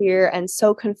unclear and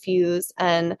so confused,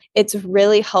 and it's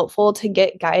really helpful to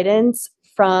get guidance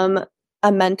from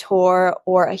a mentor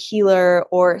or a healer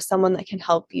or someone that can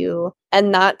help you.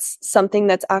 And that's something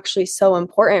that's actually so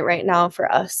important right now for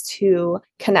us to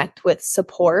connect with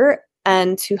support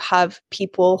and to have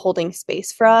people holding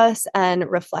space for us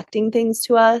and reflecting things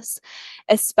to us,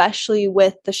 especially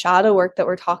with the shadow work that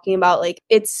we're talking about. Like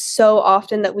it's so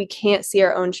often that we can't see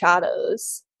our own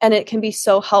shadows. And it can be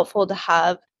so helpful to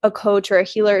have a coach or a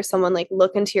healer or someone like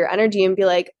look into your energy and be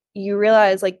like, you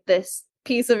realize like this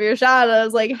piece of your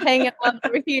shadows like hanging out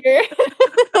over here.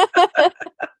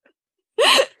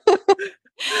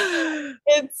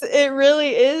 It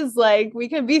really is like we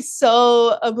can be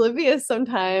so oblivious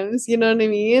sometimes, you know what I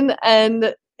mean?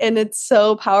 And it's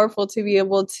so powerful to be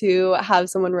able to have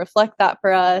someone reflect that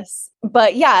for us.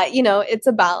 But yeah, you know, it's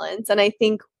a balance. And I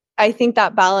think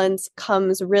that balance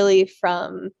comes really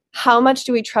from how much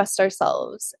do we trust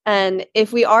ourselves? And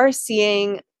if we are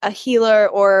seeing a healer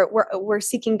or we're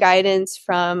seeking guidance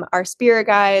from our spirit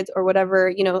guides or whatever,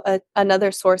 you know,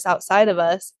 another source outside of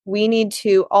us, we need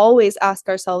to always ask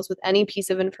ourselves with any piece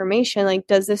of information, like,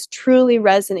 does this truly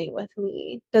resonate with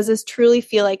me? Does this truly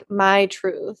feel like my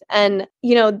truth? And,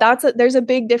 you know, there's a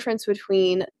big difference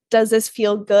between does this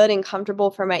feel good and comfortable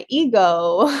for my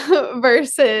ego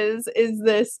versus is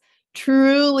this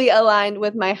truly aligned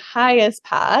with my highest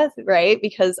path, right?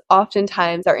 Because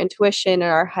oftentimes our intuition and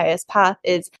our highest path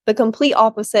is the complete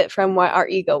opposite from what our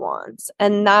ego wants.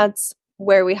 And that's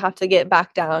where we have to get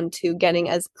back down to getting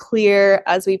as clear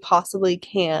as we possibly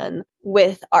can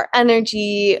with our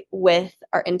energy, with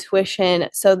our intuition,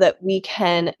 so that we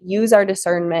can use our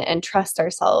discernment and trust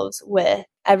ourselves with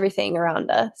everything around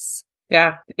us.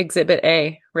 Yeah, exhibit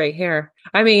A right here.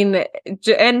 I mean,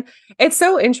 and it's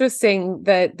so interesting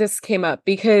that this came up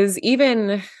because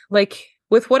even like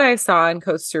with what I saw in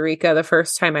Costa Rica the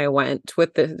first time I went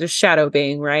with the shadow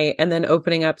being, right? And then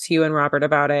opening up to you and Robert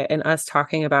about it and us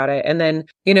talking about it. And then,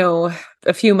 you know,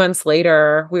 a few months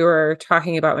later, we were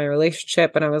talking about my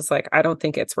relationship and I was like, I don't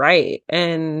think it's right.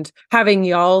 And having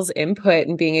y'all's input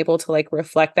and being able to like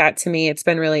reflect that to me, it's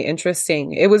been really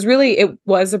interesting. It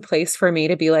was a place for me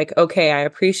to be like, okay, I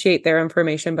appreciate their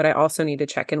information, but I also need to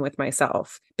check in with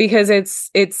myself because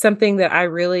it's something that I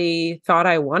really thought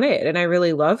I wanted and I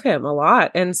really love him a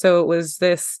lot. And so it was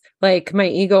this, like, my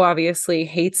ego obviously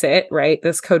hates it, right?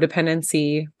 This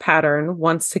codependency pattern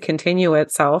wants to continue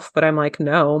itself, but I'm like,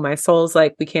 no, my soul's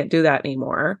like, we can't do that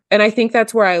anymore. And I think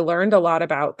that's where I learned a lot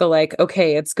about the like,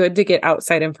 okay, it's good to get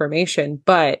outside information,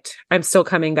 but I'm still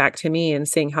coming back to me and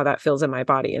seeing how that feels in my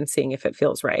body and seeing if it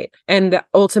feels right. And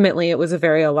ultimately it was a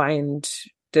very aligned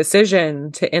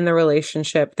decision to end the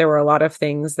relationship. There were a lot of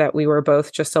things that we were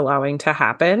both just allowing to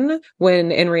happen when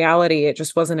in reality it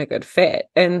just wasn't a good fit.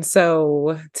 And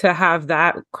so to have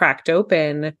that cracked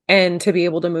open and to be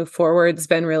able to move forward has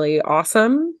been really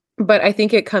awesome. But I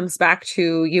think it comes back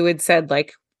to, you had said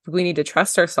like, we need to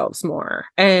trust ourselves more.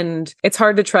 And it's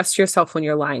hard to trust yourself when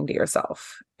you're lying to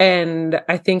yourself. And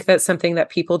I think that's something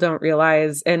that people don't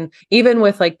realize. And even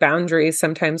with like boundaries,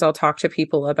 sometimes I'll talk to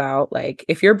people about like,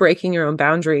 if you're breaking your own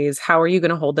boundaries, how are you going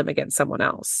to hold them against someone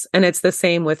else? And it's the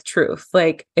same with truth.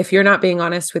 Like if you're not being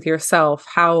honest with yourself,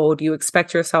 how do you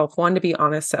expect yourself, one, to be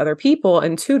honest to other people,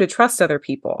 and two, to trust other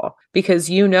people? Because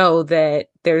you know that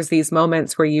there's these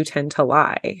moments where you tend to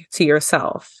lie to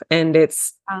yourself. And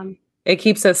it's it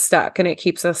keeps us stuck and it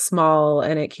keeps us small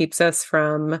and it keeps us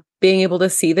from being able to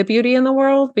see the beauty in the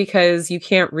world, because you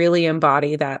can't really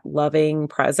embody that loving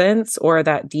presence or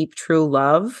that deep, true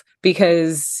love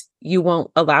because you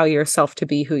won't allow yourself to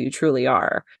be who you truly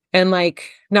are. And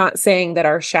like, not saying that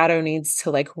our shadow needs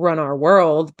to like run our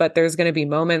world, but there's going to be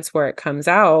moments where it comes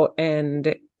out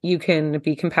and you can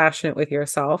be compassionate with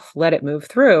yourself, let it move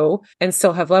through, and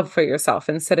still have love for yourself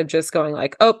instead of just going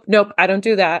like, oh, nope, I don't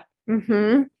do that.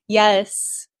 Mm-hmm.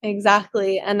 Yes,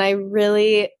 exactly. And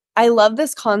I love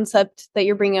this concept that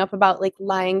you're bringing up about like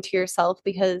lying to yourself,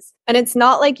 because, and it's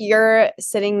not like you're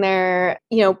sitting there,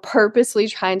 purposely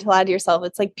trying to lie to yourself.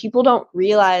 It's like people don't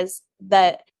realize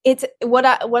that it's what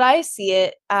I see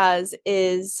it as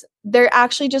is they're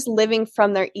actually just living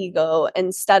from their ego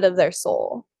instead of their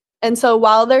soul. And so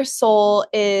while their soul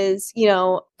is,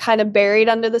 kind of buried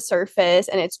under the surface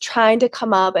and it's trying to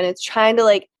come up and it's trying to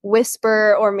like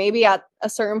whisper, or maybe at a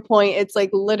certain point, it's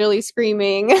like literally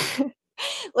screaming,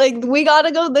 like, we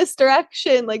gotta go this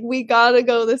direction. Like, we gotta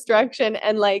go this direction.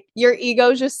 And like your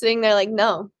ego's just sitting there like,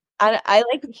 no, I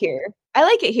like it here. I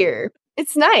like it here.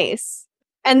 It's nice.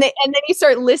 And then you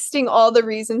start listing all the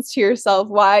reasons to yourself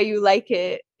why you like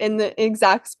it in the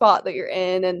exact spot that you're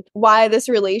in, and why this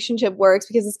relationship works,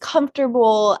 because it's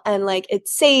comfortable and like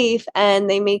it's safe, and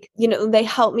they make, they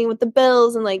help me with the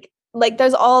bills, and like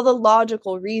there's all the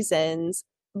logical reasons,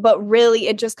 but really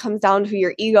it just comes down to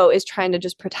your ego is trying to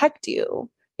just protect you.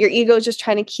 Your ego is just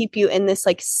trying to keep you in this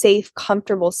like safe,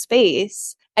 comfortable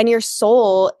space. And your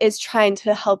soul is trying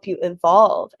to help you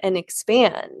evolve and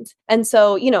expand. And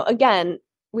so, again,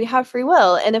 we have free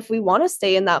will. And if we want to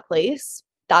stay in that place,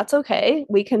 that's okay.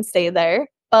 We can stay there.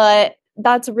 But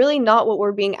that's really not what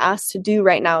we're being asked to do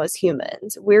right now as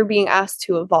humans. We're being asked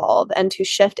to evolve and to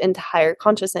shift into higher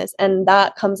consciousness. And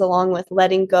that comes along with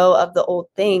letting go of the old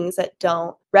things that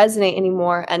don't resonate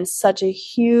anymore. And such a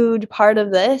huge part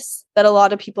of this that a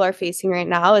lot of people are facing right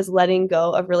now is letting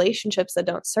go of relationships that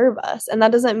don't serve us. And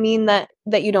that doesn't mean that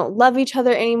you don't love each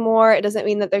other anymore. It doesn't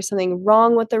mean that there's something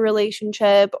wrong with the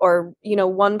relationship, or,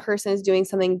 one person is doing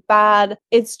something bad.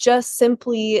 It's just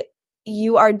simply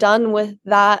you are done with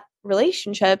that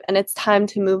relationship and it's time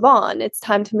to move on. It's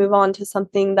time to move on to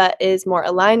something that is more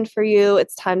aligned for you.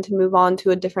 It's time to move on to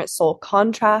a different soul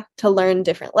contract, to learn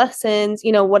different lessons,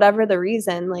 whatever the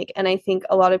reason. Like, and I think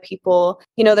a lot of people,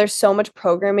 there's so much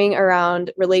programming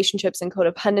around relationships and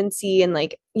codependency, and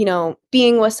like,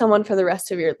 being with someone for the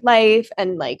rest of your life,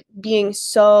 and like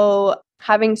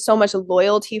having so much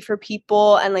loyalty for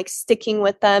people and like sticking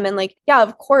with them. And like, yeah,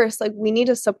 of course, like we need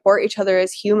to support each other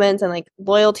as humans, and like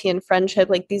loyalty and friendship,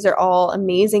 like these are all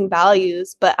amazing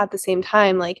values. But at the same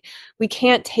time, like we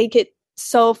can't take it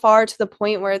so far to the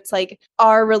point where it's like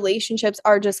our relationships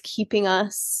are just keeping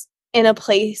us in a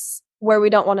place where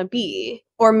we don't want to be.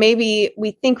 Or maybe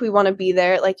we think we want to be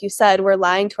there. Like you said, we're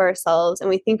lying to ourselves and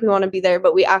we think we want to be there,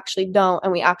 but we actually don't.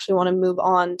 And we actually want to move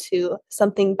on to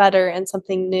something better and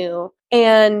something new.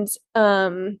 And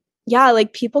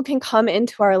like people can come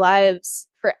into our lives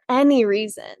for any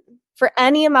reason, for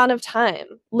any amount of time,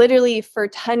 literally for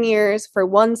 10 years, for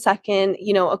 1 second,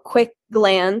 a quick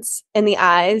glance in the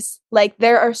eyes. Like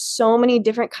there are so many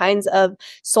different kinds of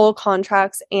soul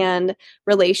contracts and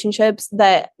relationships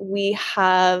that we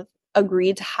have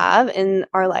agreed to have in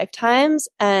our lifetimes.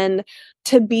 And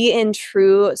to be in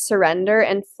true surrender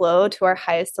and flow to our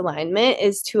highest alignment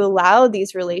is to allow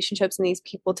these relationships and these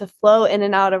people to flow in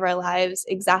and out of our lives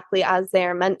exactly as they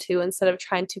are meant to, instead of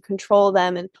trying to control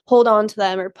them and hold on to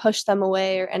them or push them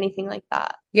away or anything like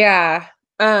that. Yeah.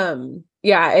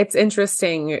 Yeah, it's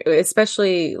interesting,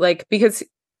 especially like because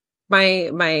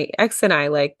my ex and I,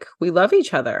 like, we love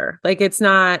each other. Like it's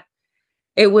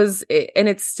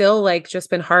still like just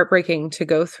been heartbreaking to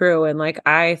go through. And like,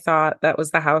 I thought that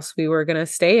was the house we were going to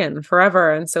stay in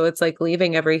forever. And so it's like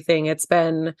leaving everything. It's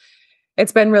been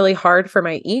really hard for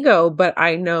my ego, but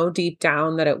I know deep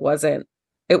down that it wasn't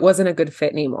a good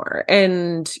fit anymore.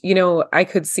 And, I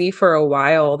could see for a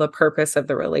while the purpose of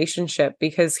the relationship,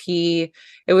 because it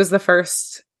was the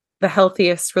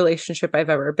healthiest relationship I've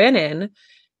ever been in.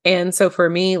 And so for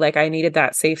me, like I needed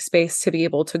that safe space to be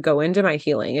able to go into my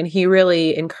healing. And he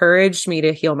really encouraged me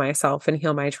to heal myself and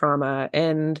heal my trauma.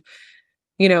 And,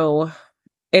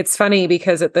 it's funny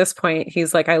because at this point,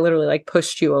 he's like, I literally like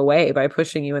pushed you away by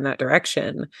pushing you in that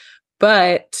direction.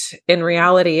 But in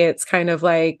reality, it's kind of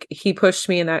like he pushed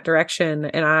me in that direction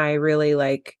and I really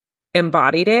like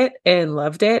embodied it and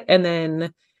loved it, and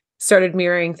then started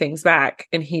mirroring things back,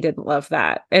 and he didn't love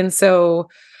that. And so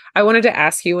I wanted to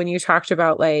ask you, when you talked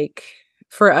about like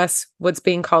for us, what's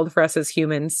being called for us as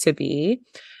humans to be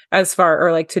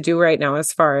or like to do right now,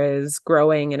 as far as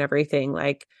growing and everything,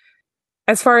 like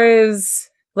as far as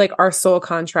like our soul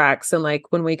contracts and like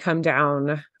when we come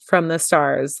down from the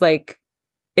stars, like,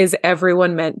 is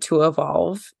everyone meant to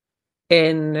evolve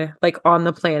in like on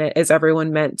the planet? Is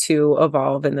everyone meant to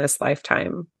evolve in this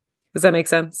lifetime? Does that make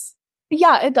sense?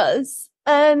 Yeah, it does.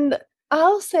 And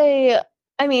I'll say,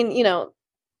 I mean,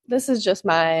 this is just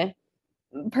my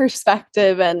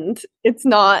perspective and it's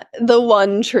not the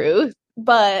one truth,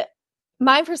 but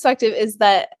my perspective is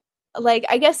that, like,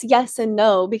 I guess yes and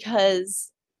no,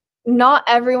 because not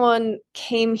everyone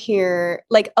came here.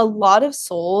 Like, a lot of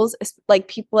souls, like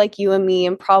people like you and me,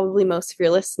 and probably most of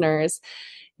your listeners,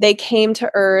 they came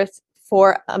to Earth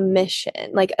for a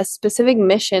mission, like a specific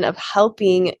mission of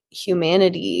helping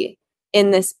humanity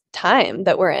in this time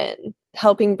that we're in,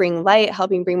 helping bring light,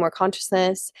 helping bring more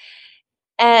consciousness.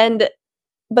 And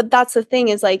but that's the thing,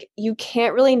 is like you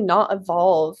can't really not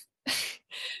evolve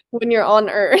when you're on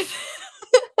Earth.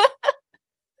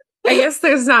 I guess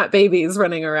there's not babies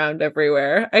running around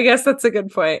everywhere. I guess that's a good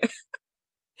point.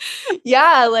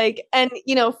 Yeah, like, and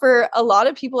for a lot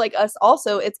of people like us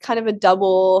also, it's kind of a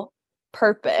double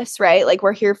purpose, right? Like,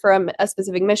 we're here for a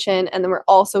specific mission, and then we're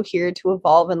also here to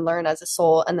evolve and learn as a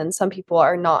soul. And then some people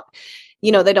are not,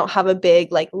 they don't have a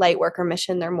big like light worker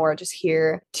mission. They're more just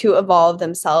here to evolve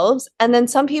themselves. And then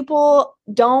some people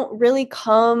don't really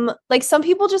come, like some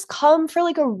people just come for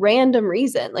like a random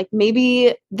reason. Like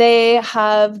maybe they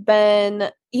have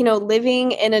been,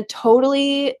 living in a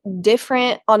totally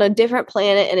different, on a different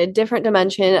planet, in a different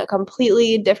dimension, a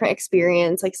completely different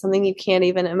experience, like something you can't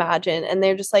even imagine. And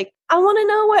they're just like, I want to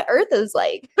know what Earth is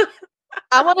like.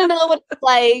 I want to know what it's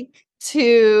like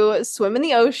to swim in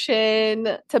the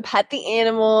ocean, to pet the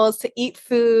animals, to eat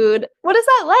food. What is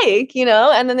that like,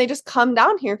 And then they just come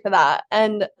down here for that.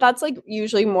 And that's like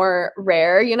usually more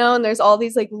rare, and there's all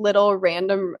these like little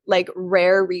random, like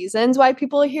rare reasons why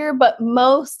people are here. But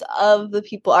most of the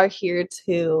people are here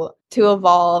to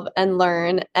evolve and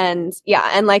learn. And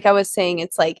yeah, and like I was saying,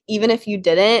 it's like, even if you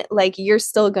didn't, like, you're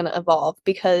still going to evolve,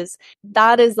 because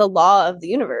that is the law of the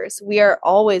universe. We are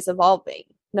always evolving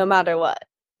no matter what.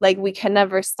 Like, we can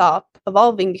never stop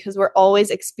evolving because we're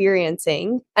always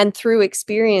experiencing. And through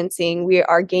experiencing, we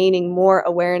are gaining more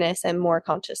awareness and more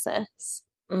consciousness.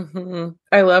 Mm-hmm.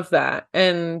 I love that.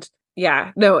 And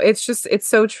yeah, no, it's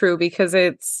so true, because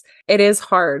it is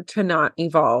hard to not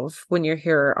evolve when you're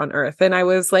here on Earth. And I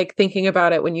was like thinking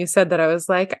about it when you said that. I was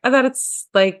like, I thought it's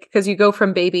like, because you go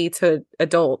from baby to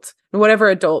adult, and whatever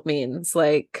adult means,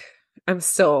 like, I'm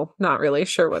still not really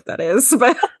sure what that is,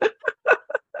 but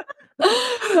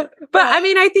but I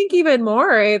mean, I think even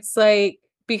more, it's like,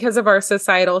 because of our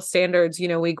societal standards,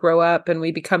 we grow up and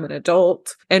we become an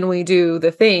adult and we do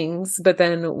the things, but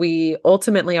then we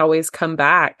ultimately always come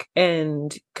back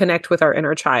and connect with our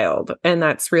inner child. And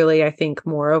that's really, I think,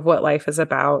 more of what life is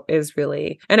about, is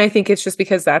really, and I think it's just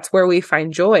because that's where we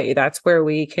find joy. That's where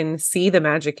we can see the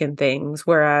magic in things.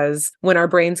 Whereas when our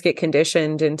brains get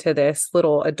conditioned into this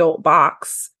little adult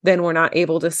box, then we're not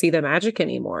able to see the magic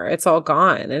anymore. It's all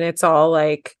gone. And it's all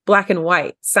like black and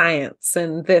white science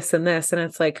and this and this. And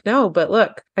it's like, no, but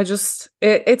look,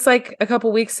 it's like a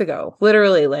couple weeks ago,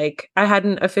 literally, like, I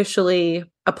hadn't officially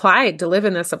applied to live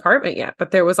in this apartment yet,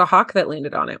 but there was a hawk that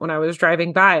landed on it when I was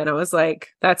driving by. And I was like,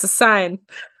 that's a sign.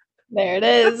 There it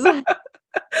is.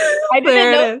 I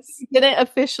didn't know you didn't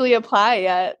officially apply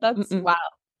yet. That's wow.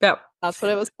 Yep. That's what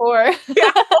it was for.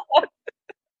 Yeah.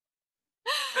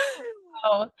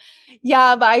 Oh,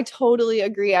 yeah, but I totally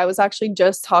agree. I was actually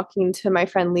just talking to my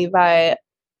friend Levi,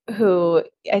 who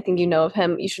I think you know of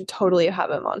him. You should totally have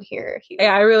him on here.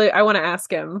 Yeah, I want to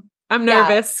ask him. I'm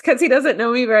nervous because he doesn't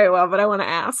know me very well, but I want to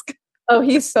ask. Oh,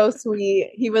 he's so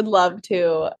sweet. He would love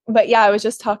to. But yeah, I was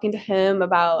just talking to him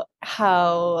about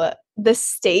how the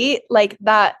state, like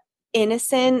that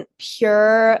innocent,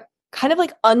 pure, kind of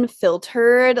like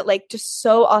unfiltered, like just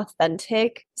so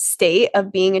authentic state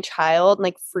of being a child,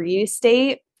 like free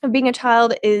state of being a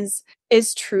child is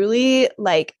truly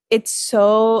like, it's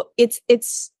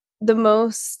the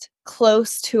most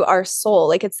close to our soul.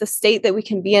 Like, it's the state that we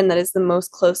can be in that is the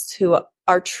most close to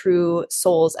our true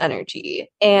soul's energy.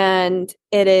 And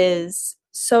it is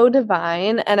so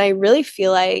divine. And I really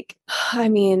feel like, I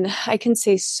mean, I can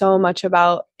say so much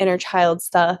about inner child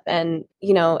stuff. And,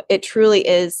 it truly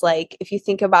is like, if you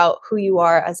think about who you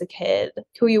are as a kid,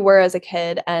 who you were as a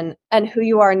kid, and who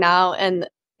you are now, and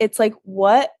it's like,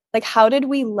 how did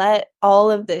we let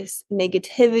all of this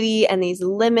negativity and these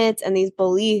limits and these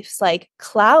beliefs like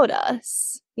cloud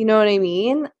us? You know what I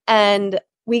mean? And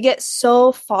we get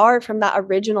so far from that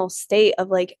original state of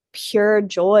like pure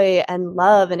joy and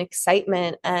love and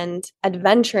excitement and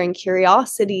adventure and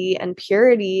curiosity and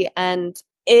purity. And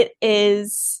it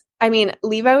is, I mean,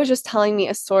 Levi was just telling me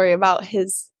a story about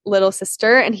his little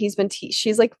sister, and he's been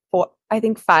she's like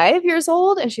 5 years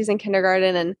old, and she's in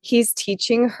kindergarten, and he's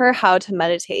teaching her how to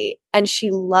meditate, and she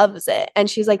loves it. And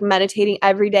she's like meditating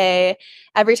every day.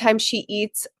 Every time she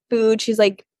eats food, she's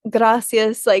like,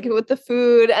 gracias, like with the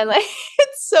food, and like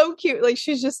it's so cute. Like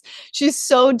she's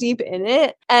so deep in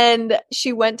it. And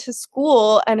she went to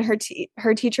school, and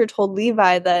her teacher told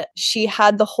Levi that she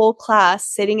had the whole class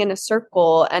sitting in a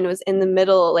circle and was in the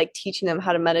middle, like teaching them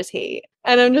how to meditate.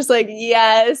 And I'm just like,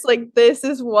 yes, like this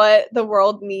is what the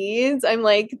world needs. I'm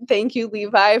like, thank you,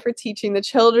 Levi, for teaching the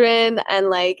children.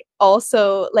 And like,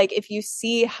 also, like, if you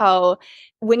see how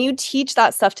when you teach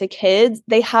that stuff to kids,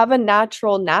 they have a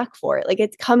natural knack for it. Like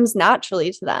it comes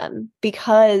naturally to them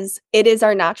because it is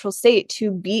our natural state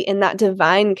to be in that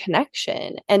divine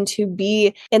connection and to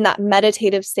be in that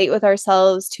meditative state with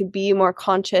ourselves, to be more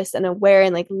conscious and aware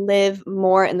and like live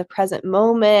more in the present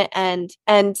moment and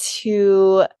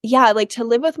to, yeah, like to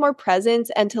live with more presence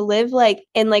and to live like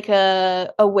in like a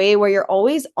way where you're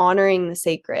always honoring the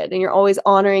sacred and you're always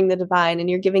honoring the divine and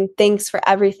you're giving thanks for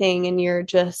everything and you're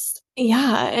just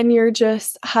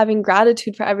having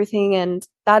gratitude for everything. And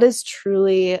that is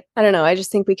truly, I don't know, I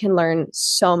just think we can learn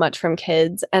so much from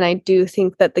kids. And I do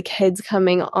think that the kids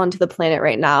coming onto the planet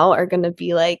right now are going to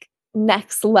be like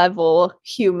next level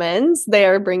humans. They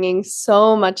are bringing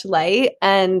so much light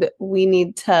and we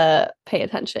need to pay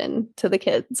attention to the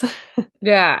kids.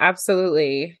 Yeah,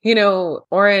 absolutely. You know,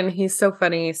 Oren, he's so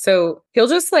funny. So he'll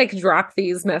just like drop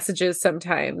these messages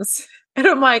sometimes. And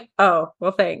I'm like, oh,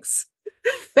 well, thanks.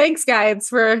 Thanks, guides,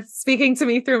 for speaking to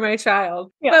me through my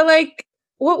child. Yeah. But like,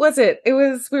 what was it? We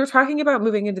were talking about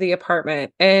moving into the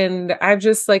apartment and I've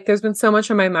just like, there's been so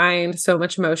much on my mind, so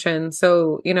much emotion.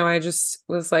 So, you know, I just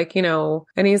was like, you know,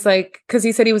 and he's like, cause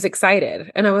he said he was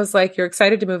excited. And I was like, you're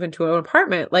excited to move into an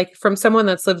apartment? Like from someone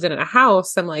that's lived in a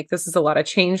house, I'm like, this is a lot of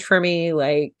change for me.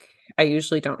 Like, I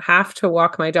usually don't have to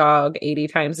walk my dog 80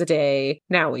 times a day.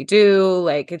 Now we do.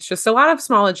 Like, it's just a lot of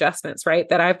small adjustments, right?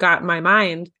 That I've got in my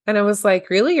mind. And I was like,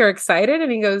 really? You're excited? And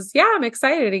he goes, yeah, I'm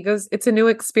excited. He goes, it's a new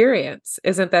experience.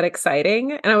 Isn't that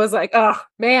exciting? And I was like, oh,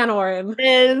 man, Oren. It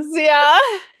is, yeah.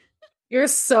 You're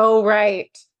so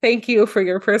right. Thank you for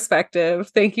your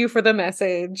perspective. Thank you for the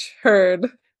message. Heard.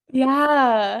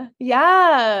 Yeah.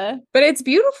 Yeah. But it's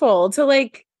beautiful to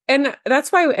like, and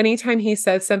that's why anytime he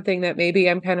says something that maybe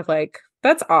I'm kind of like,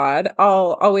 that's odd,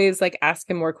 I'll always like ask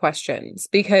him more questions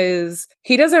because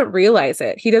he doesn't realize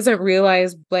it. He doesn't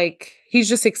realize like he's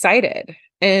just excited.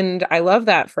 And I love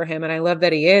that for him. And I love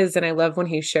that he is. And I love when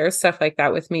he shares stuff like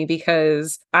that with me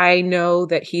because I know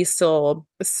that he's still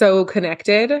so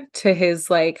connected to his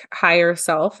like higher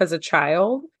self as a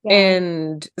child. Yeah.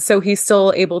 And so he's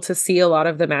still able to see a lot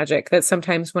of the magic that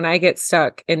sometimes when I get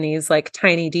stuck in these like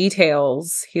tiny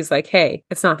details, he's like, hey,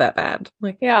 it's not that bad. I'm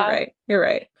like, yeah, you're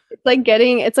right. It's like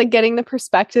getting the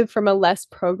perspective from a less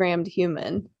programmed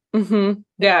human. Mm-hmm.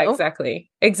 Yeah, exactly.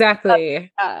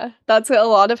 That's a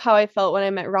lot of how I felt when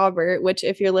I met Robert, which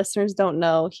if your listeners don't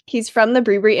know, he's from the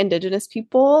Bribri indigenous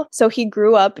people. So he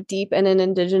grew up deep in an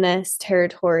indigenous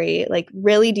territory, like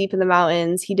really deep in the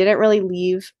mountains. He didn't really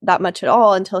leave that much at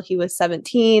all until he was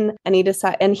 17. And he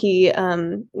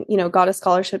got a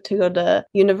scholarship to go to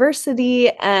university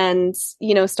and,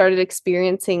 started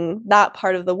experiencing that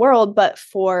part of the world. But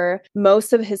for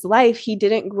most of his life, he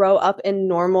didn't grow up in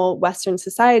normal Western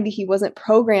society. He wasn't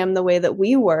programmed the way that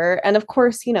we were. And of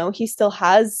course, he's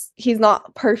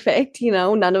not perfect,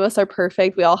 none of us are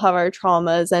perfect. We all have our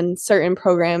traumas and certain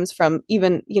programs from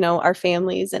even, our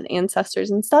families and ancestors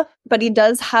and stuff. But he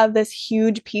does have this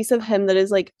huge piece of him that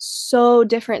is like so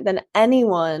different than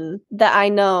anyone that I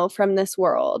know from this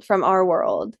world, from our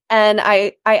world. And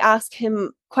I ask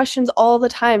him questions all the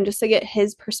time just to get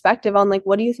his perspective on like,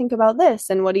 what do you think about this?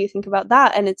 And what do you think about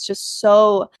that? And it's just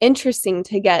so interesting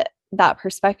to get that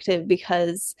perspective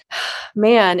because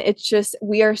man, it's just,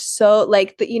 we are so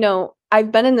like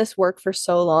I've been in this work for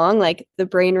so long, like the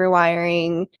brain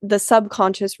rewiring, the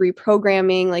subconscious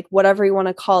reprogramming, like whatever you want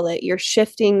to call it. You're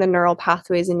shifting the neural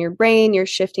pathways in your brain, you're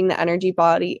shifting the energy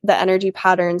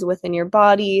patterns within your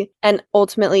body. And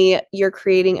ultimately, you're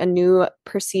creating a new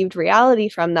perceived reality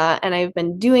from that. And I've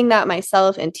been doing that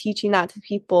myself and teaching that to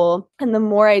people. And the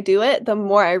more I do it, the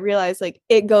more I realize like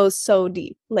it goes so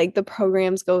deep. Like the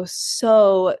programs go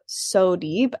so, so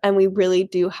deep. And we really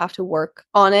do have to work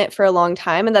on it for a long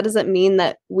time. And that doesn't mean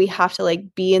that we have to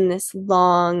like be in this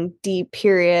long, deep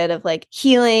period of like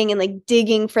healing and like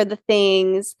digging for the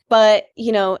things. But,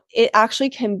 it actually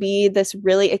can be this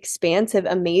really expansive,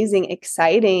 amazing,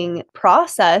 exciting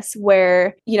process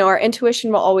where, our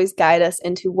intuition will always guide us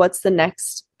into what's the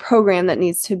next program that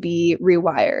needs to be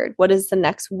rewired? What is the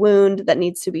next wound that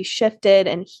needs to be shifted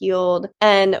and healed?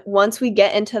 And once we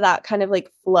get into that kind of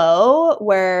like flow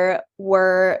where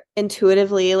we're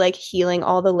intuitively like healing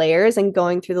all the layers and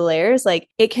going through the layers, like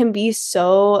it can be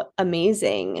so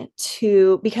amazing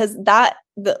because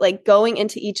like going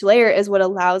into each layer is what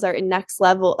allows our next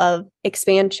level of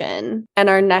expansion and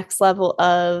our next level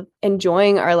of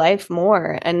enjoying our life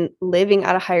more and living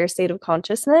at a higher state of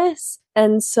consciousness.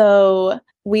 And so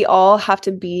we all have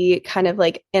to be kind of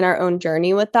like in our own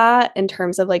journey with that in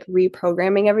terms of like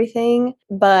reprogramming everything.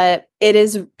 But it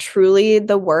is truly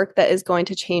the work that is going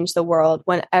to change the world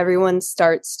when everyone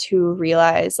starts to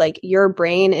realize like your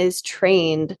brain is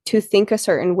trained to think a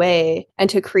certain way and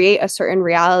to create a certain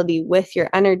reality with your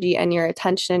energy and your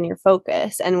attention and your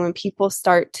focus. And when people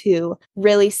start to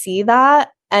really see that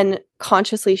and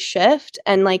consciously shift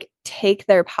and like take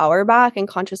their power back and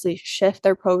consciously shift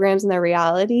their programs and their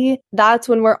reality, that's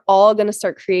when we're all going to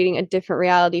start creating a different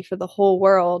reality for the whole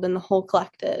world and the whole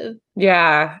collective.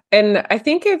 Yeah. And I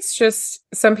think it's just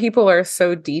some people are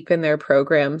so deep in their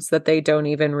programs that they don't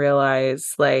even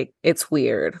realize like it's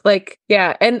weird. Like,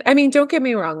 yeah. And I mean, don't get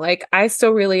me wrong. Like, I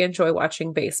still really enjoy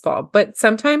watching baseball, but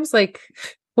sometimes like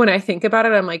when I think about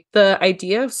it, I'm like, the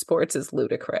idea of sports is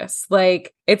ludicrous.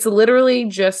 Like, it's literally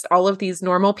just all of these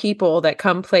normal people that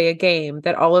come play a game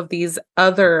that all of these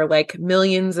other like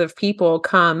millions of people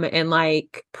come and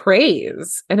like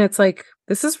praise. And it's like,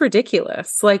 this is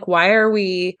ridiculous. Like, why are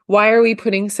we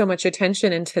putting so much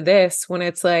attention into this when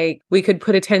it's like we could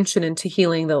put attention into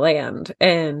healing the land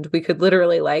and we could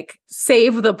literally like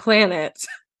save the planet?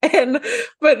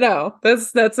 But no,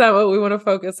 that's not what we want to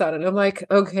focus on. And I'm like,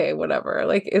 okay, whatever.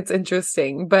 Like, it's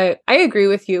interesting, but I agree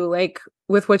with you, like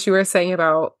with what you were saying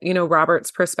about, Robert's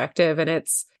perspective. And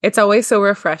it's always so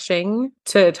refreshing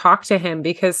to talk to him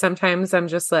because sometimes I'm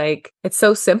just like, it's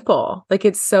so simple. Like,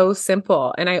 it's so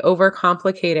simple and I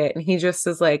overcomplicate it. And he just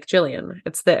is like, Jillian,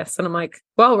 it's this. And I'm like,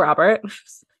 well, Robert,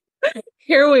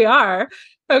 here we are.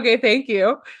 Okay. Thank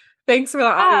you. Thanks for the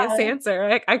obvious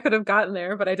answer. I could have gotten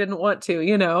there, but I didn't want to,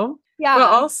 Yeah. But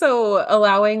also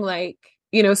allowing like,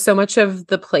 so much of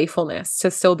the playfulness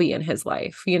to still be in his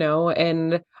life,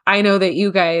 and I know that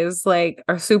you guys like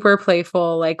are super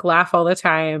playful, like laugh all the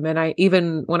time. And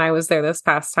even when I was there this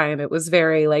past time, it was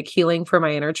very like healing for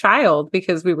my inner child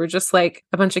because we were just like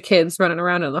a bunch of kids running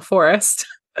around in the forest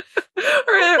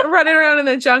or running around in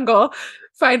the jungle,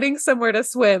 finding somewhere to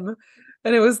swim.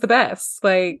 And it was the best,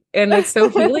 like, and it's so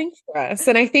healing for us.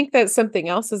 And I think that something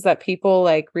else is that people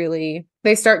like really,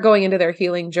 they start going into their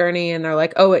healing journey and they're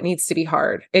like, oh, it needs to be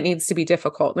hard. It needs to be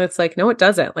difficult. And it's like, no, it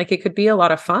doesn't. Like, it could be a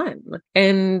lot of fun.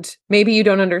 And maybe you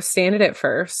don't understand it at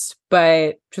first,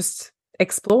 but just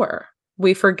explore.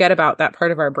 We forget about that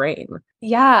part of our brain.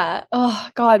 Yeah. Oh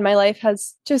God, my life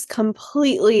has just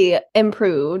completely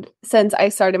improved since I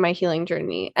started my healing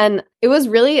journey. And it was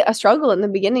really a struggle in the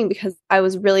beginning because I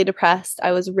was really depressed.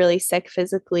 I was really sick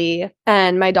physically.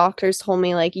 And my doctors told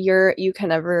me like, you can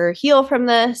never heal from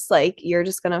this. Like, you're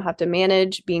just going to have to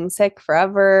manage being sick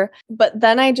forever. But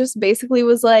then I just basically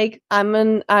was like, I'm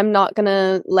not going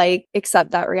to like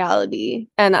accept that reality.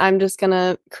 And I'm just going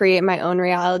to create my own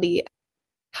reality.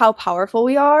 How powerful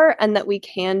we are and that we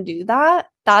can do that.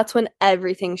 That's when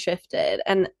everything shifted.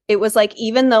 And it was like,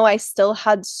 even though I still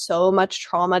had so much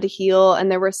trauma to heal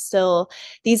and there were still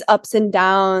these ups and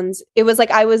downs, it was like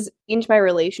I was changed my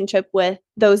relationship with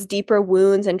those deeper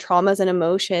wounds and traumas and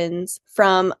emotions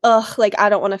from, like, I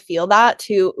don't want to feel that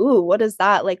to, ooh, what is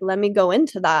that? Like, let me go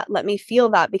into that. Let me feel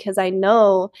that because I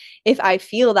know if I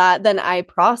feel that, then I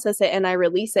process it and I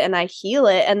release it and I heal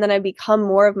it. And then I become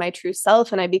more of my true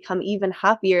self and I become even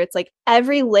happier. It's like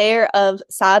every layer of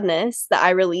sadness that I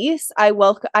release, I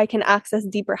can access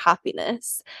deeper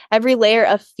happiness. Every layer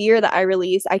of fear that I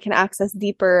release, I can access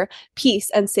deeper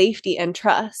peace and safety and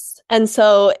trust. And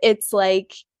so it's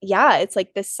like, yeah, it's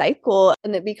like this cycle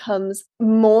and it becomes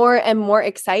more and more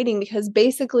exciting because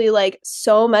basically like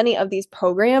so many of these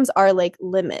programs are like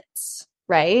limits,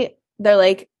 right? They're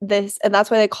like this, and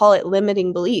that's why they call it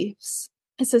limiting beliefs.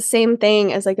 It's the same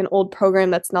thing as like an old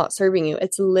program that's not serving you.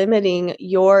 It's limiting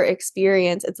your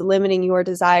experience. It's limiting your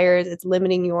desires. It's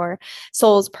limiting your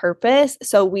soul's purpose.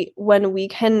 So when we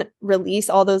can release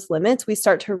all those limits, we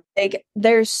start to like,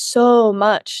 there's so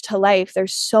much to life.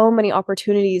 There's so many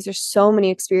opportunities. There's so many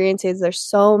experiences. There's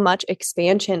so much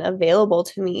expansion available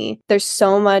to me. There's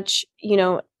so much,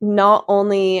 not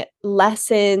only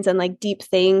lessons and like deep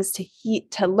things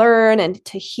to learn and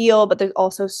to heal, but there's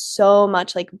also so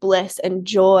much like bliss and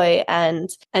joy and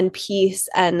peace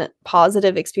and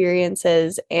positive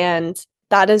experiences and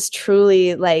that is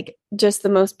truly like just the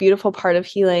most beautiful part of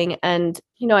healing. And,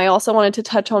 you know, I also wanted to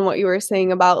touch on what you were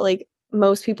saying about like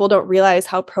most people don't realize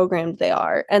how programmed they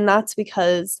are. And that's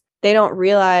because they don't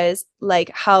realize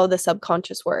like how the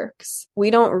subconscious works.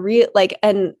 We don't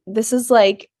and this is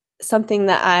like something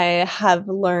that I have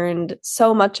learned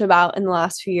so much about in the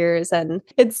last few years. And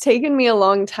it's taken me a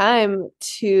long time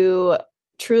to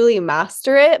truly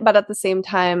master it. But at the same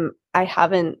time, I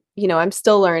haven't, you know, I'm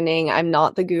still learning. I'm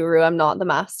not the guru, I'm not the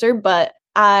master, but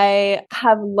I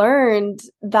have learned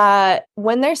that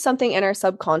when there's something in our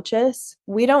subconscious,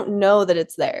 we don't know that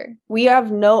it's there. We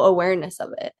have no awareness of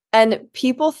it. And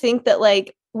people think that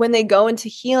like when they go into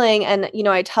healing and, you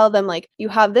know, I tell them like, you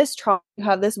have this trauma, you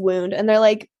have this wound. And they're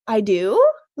like, I do?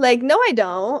 Like, no, I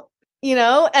don't, you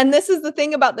know? And this is the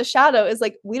thing about the shadow is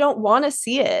like, we don't want to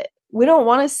see it. We don't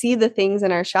want to see the things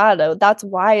in our shadow. That's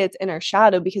why it's in our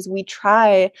shadow, because we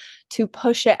try to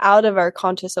push it out of our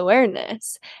conscious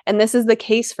awareness. And this is the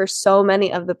case for so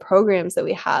many of the programs that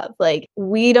we have. Like,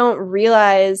 we don't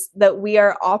realize that we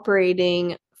are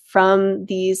operating from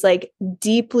these like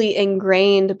deeply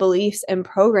ingrained beliefs and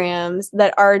programs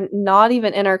that are not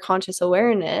even in our conscious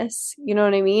awareness. You know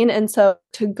what I mean? And so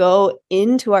to go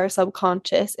into our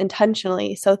subconscious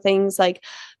intentionally, so things like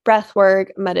breath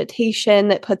work, meditation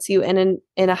that puts you in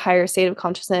a higher state of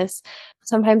consciousness,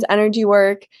 sometimes energy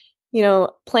work, you know,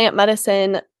 plant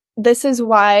medicine. This is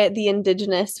why the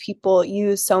indigenous people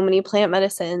use so many plant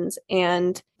medicines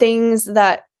and things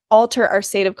that alter our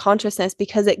state of consciousness,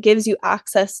 because it gives you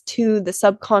access to the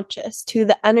subconscious, to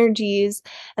the energies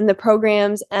and the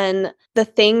programs and the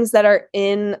things that are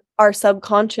in our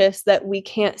subconscious that we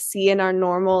can't see in our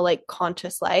normal like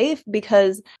conscious life,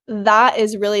 because that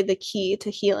is really the key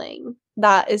to healing.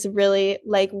 That is really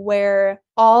like where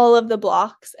all of the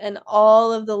blocks and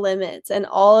all of the limits and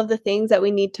all of the things that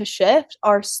we need to shift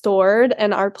are stored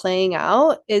and are playing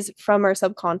out is from our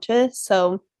subconscious.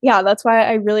 So yeah, that's why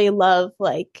I really love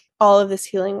like all of this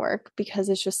healing work, because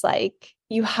it's just like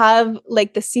you have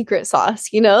like the secret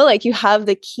sauce, you know, like you have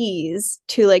the keys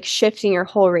to like shifting your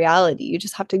whole reality. You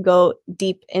just have to go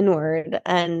deep inward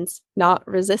and not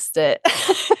resist it.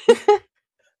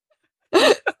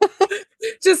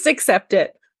 Just accept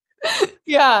it.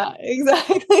 Yeah,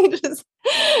 exactly.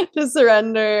 Just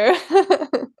surrender.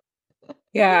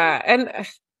 Yeah. And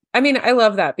I mean, I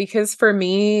love that, because for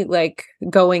me, like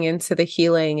going into the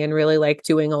healing and really like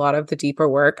doing a lot of the deeper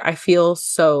work, I feel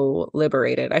so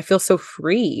liberated. I feel so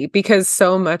free, because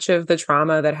so much of the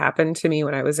trauma that happened to me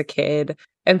when I was a kid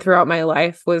and throughout my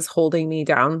life was holding me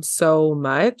down so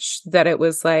much that it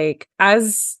was like,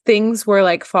 as things were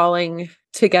like falling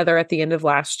together at the end of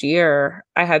last year,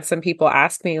 I had some people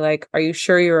ask me like, are you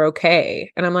sure you're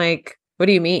okay? And I'm like, what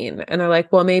do you mean? And they're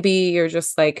like, well, maybe you're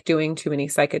just like doing too many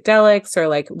psychedelics, or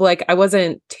like I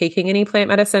wasn't taking any plant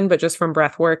medicine, but just from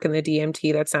breath work and the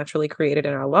DMT that's naturally created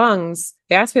in our lungs.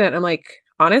 They asked me that, and I'm like,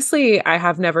 honestly, I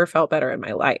have never felt better in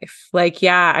my life. Like,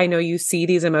 yeah, I know you see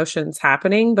these emotions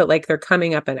happening, but like they're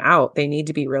coming up and out. They need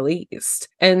to be released.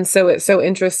 And so it's so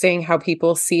interesting how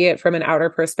people see it from an outer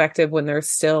perspective when they're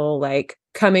still like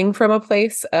coming from a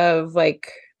place of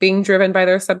like being driven by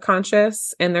their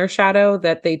subconscious and their shadow,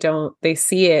 that they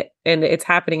see it and it's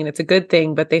happening and it's a good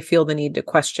thing, but they feel the need to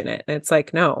question it. And it's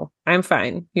like, no, I'm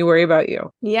fine. You worry about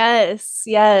you. Yes.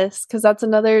 Because that's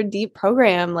another deep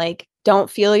program. Like,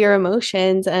 don't feel your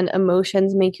emotions, and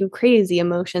emotions make you crazy.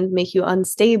 Emotions make you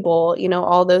unstable, you know,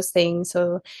 all those things.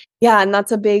 So yeah, and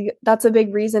that's a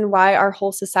big reason why our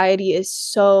whole society is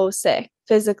so sick,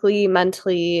 physically,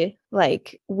 mentally.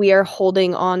 Like, we are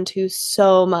holding on to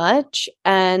so much,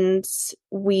 and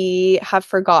we have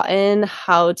forgotten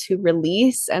how to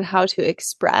release and how to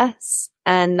express.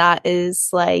 And that is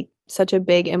like such a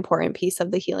big, important piece of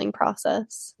the healing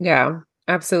process. Yeah.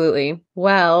 Absolutely.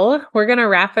 Well, we're going to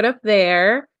wrap it up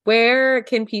there. Where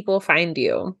can people find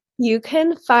you? You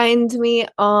can find me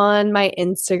on my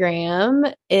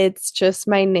Instagram. It's just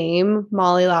my name,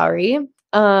 Mollie Lowery.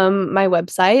 My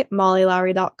website,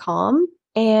 mollielowry.com.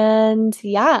 And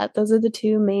yeah, those are the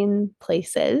two main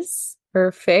places.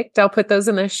 Perfect. I'll put those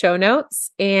in the show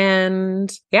notes.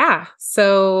 And yeah,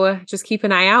 so just keep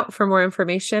an eye out for more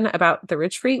information about the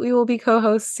retreat we will be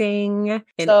co-hosting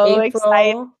in April.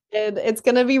 Excited. It's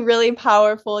going to be really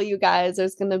powerful, you guys.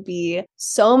 There's going to be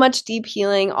so much deep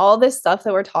healing, all this stuff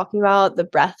that we're talking about, the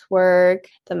breath work,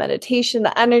 the meditation,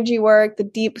 the energy work, the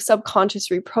deep subconscious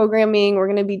reprogramming. We're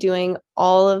going to be doing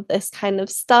all of this kind of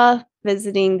stuff,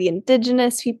 visiting the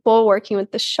indigenous people, working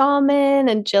with the shaman,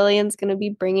 and Jillian's going to be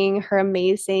bringing her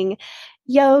amazing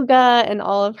yoga and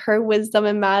all of her wisdom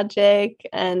and magic.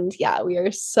 And yeah, we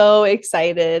are so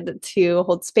excited to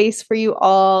hold space for you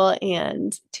all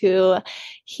and to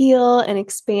heal and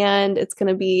expand. It's going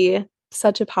to be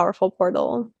such a powerful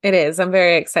portal. It is. I'm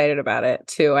very excited about it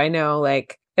too. I know,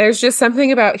 like, there's just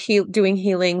something about doing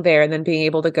healing there and then being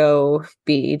able to go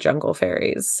be jungle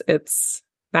fairies. It's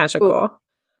magical. Ooh.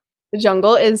 The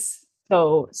jungle is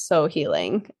so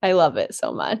healing. I love it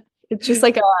so much. It's just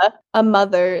like a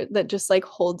mother that just like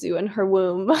holds you in her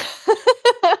womb.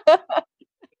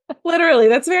 Literally,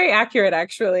 that's very accurate,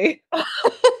 actually.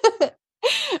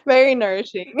 Very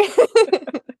nourishing.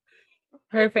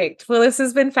 Perfect. Well, this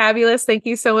has been fabulous. Thank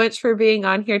you so much for being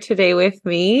on here today with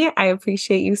me. I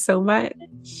appreciate you so much.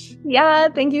 Yeah,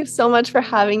 thank you so much for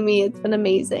having me. It's been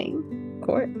amazing. Of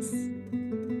course.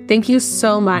 Thank you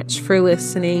so much for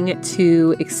listening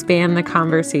to Expand the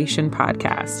Conversation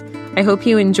podcast. I hope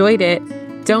you enjoyed it.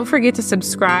 Don't forget to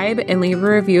subscribe and leave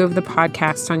a review of the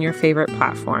podcast on your favorite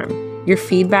platform. Your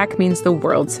feedback means the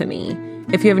world to me.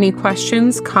 If you have any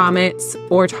questions, comments,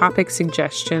 or topic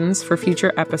suggestions for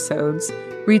future episodes,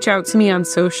 reach out to me on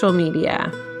social media.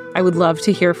 I would love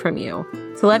to hear from you.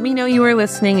 So let me know you are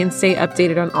listening and stay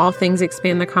updated on all things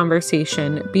Expand the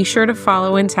Conversation. Be sure to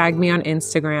follow and tag me on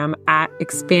Instagram at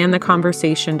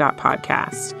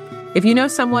expandtheconversation.podcast. If you know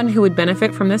someone who would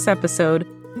benefit from this episode,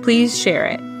 please share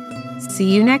it.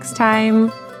 See you next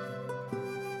time.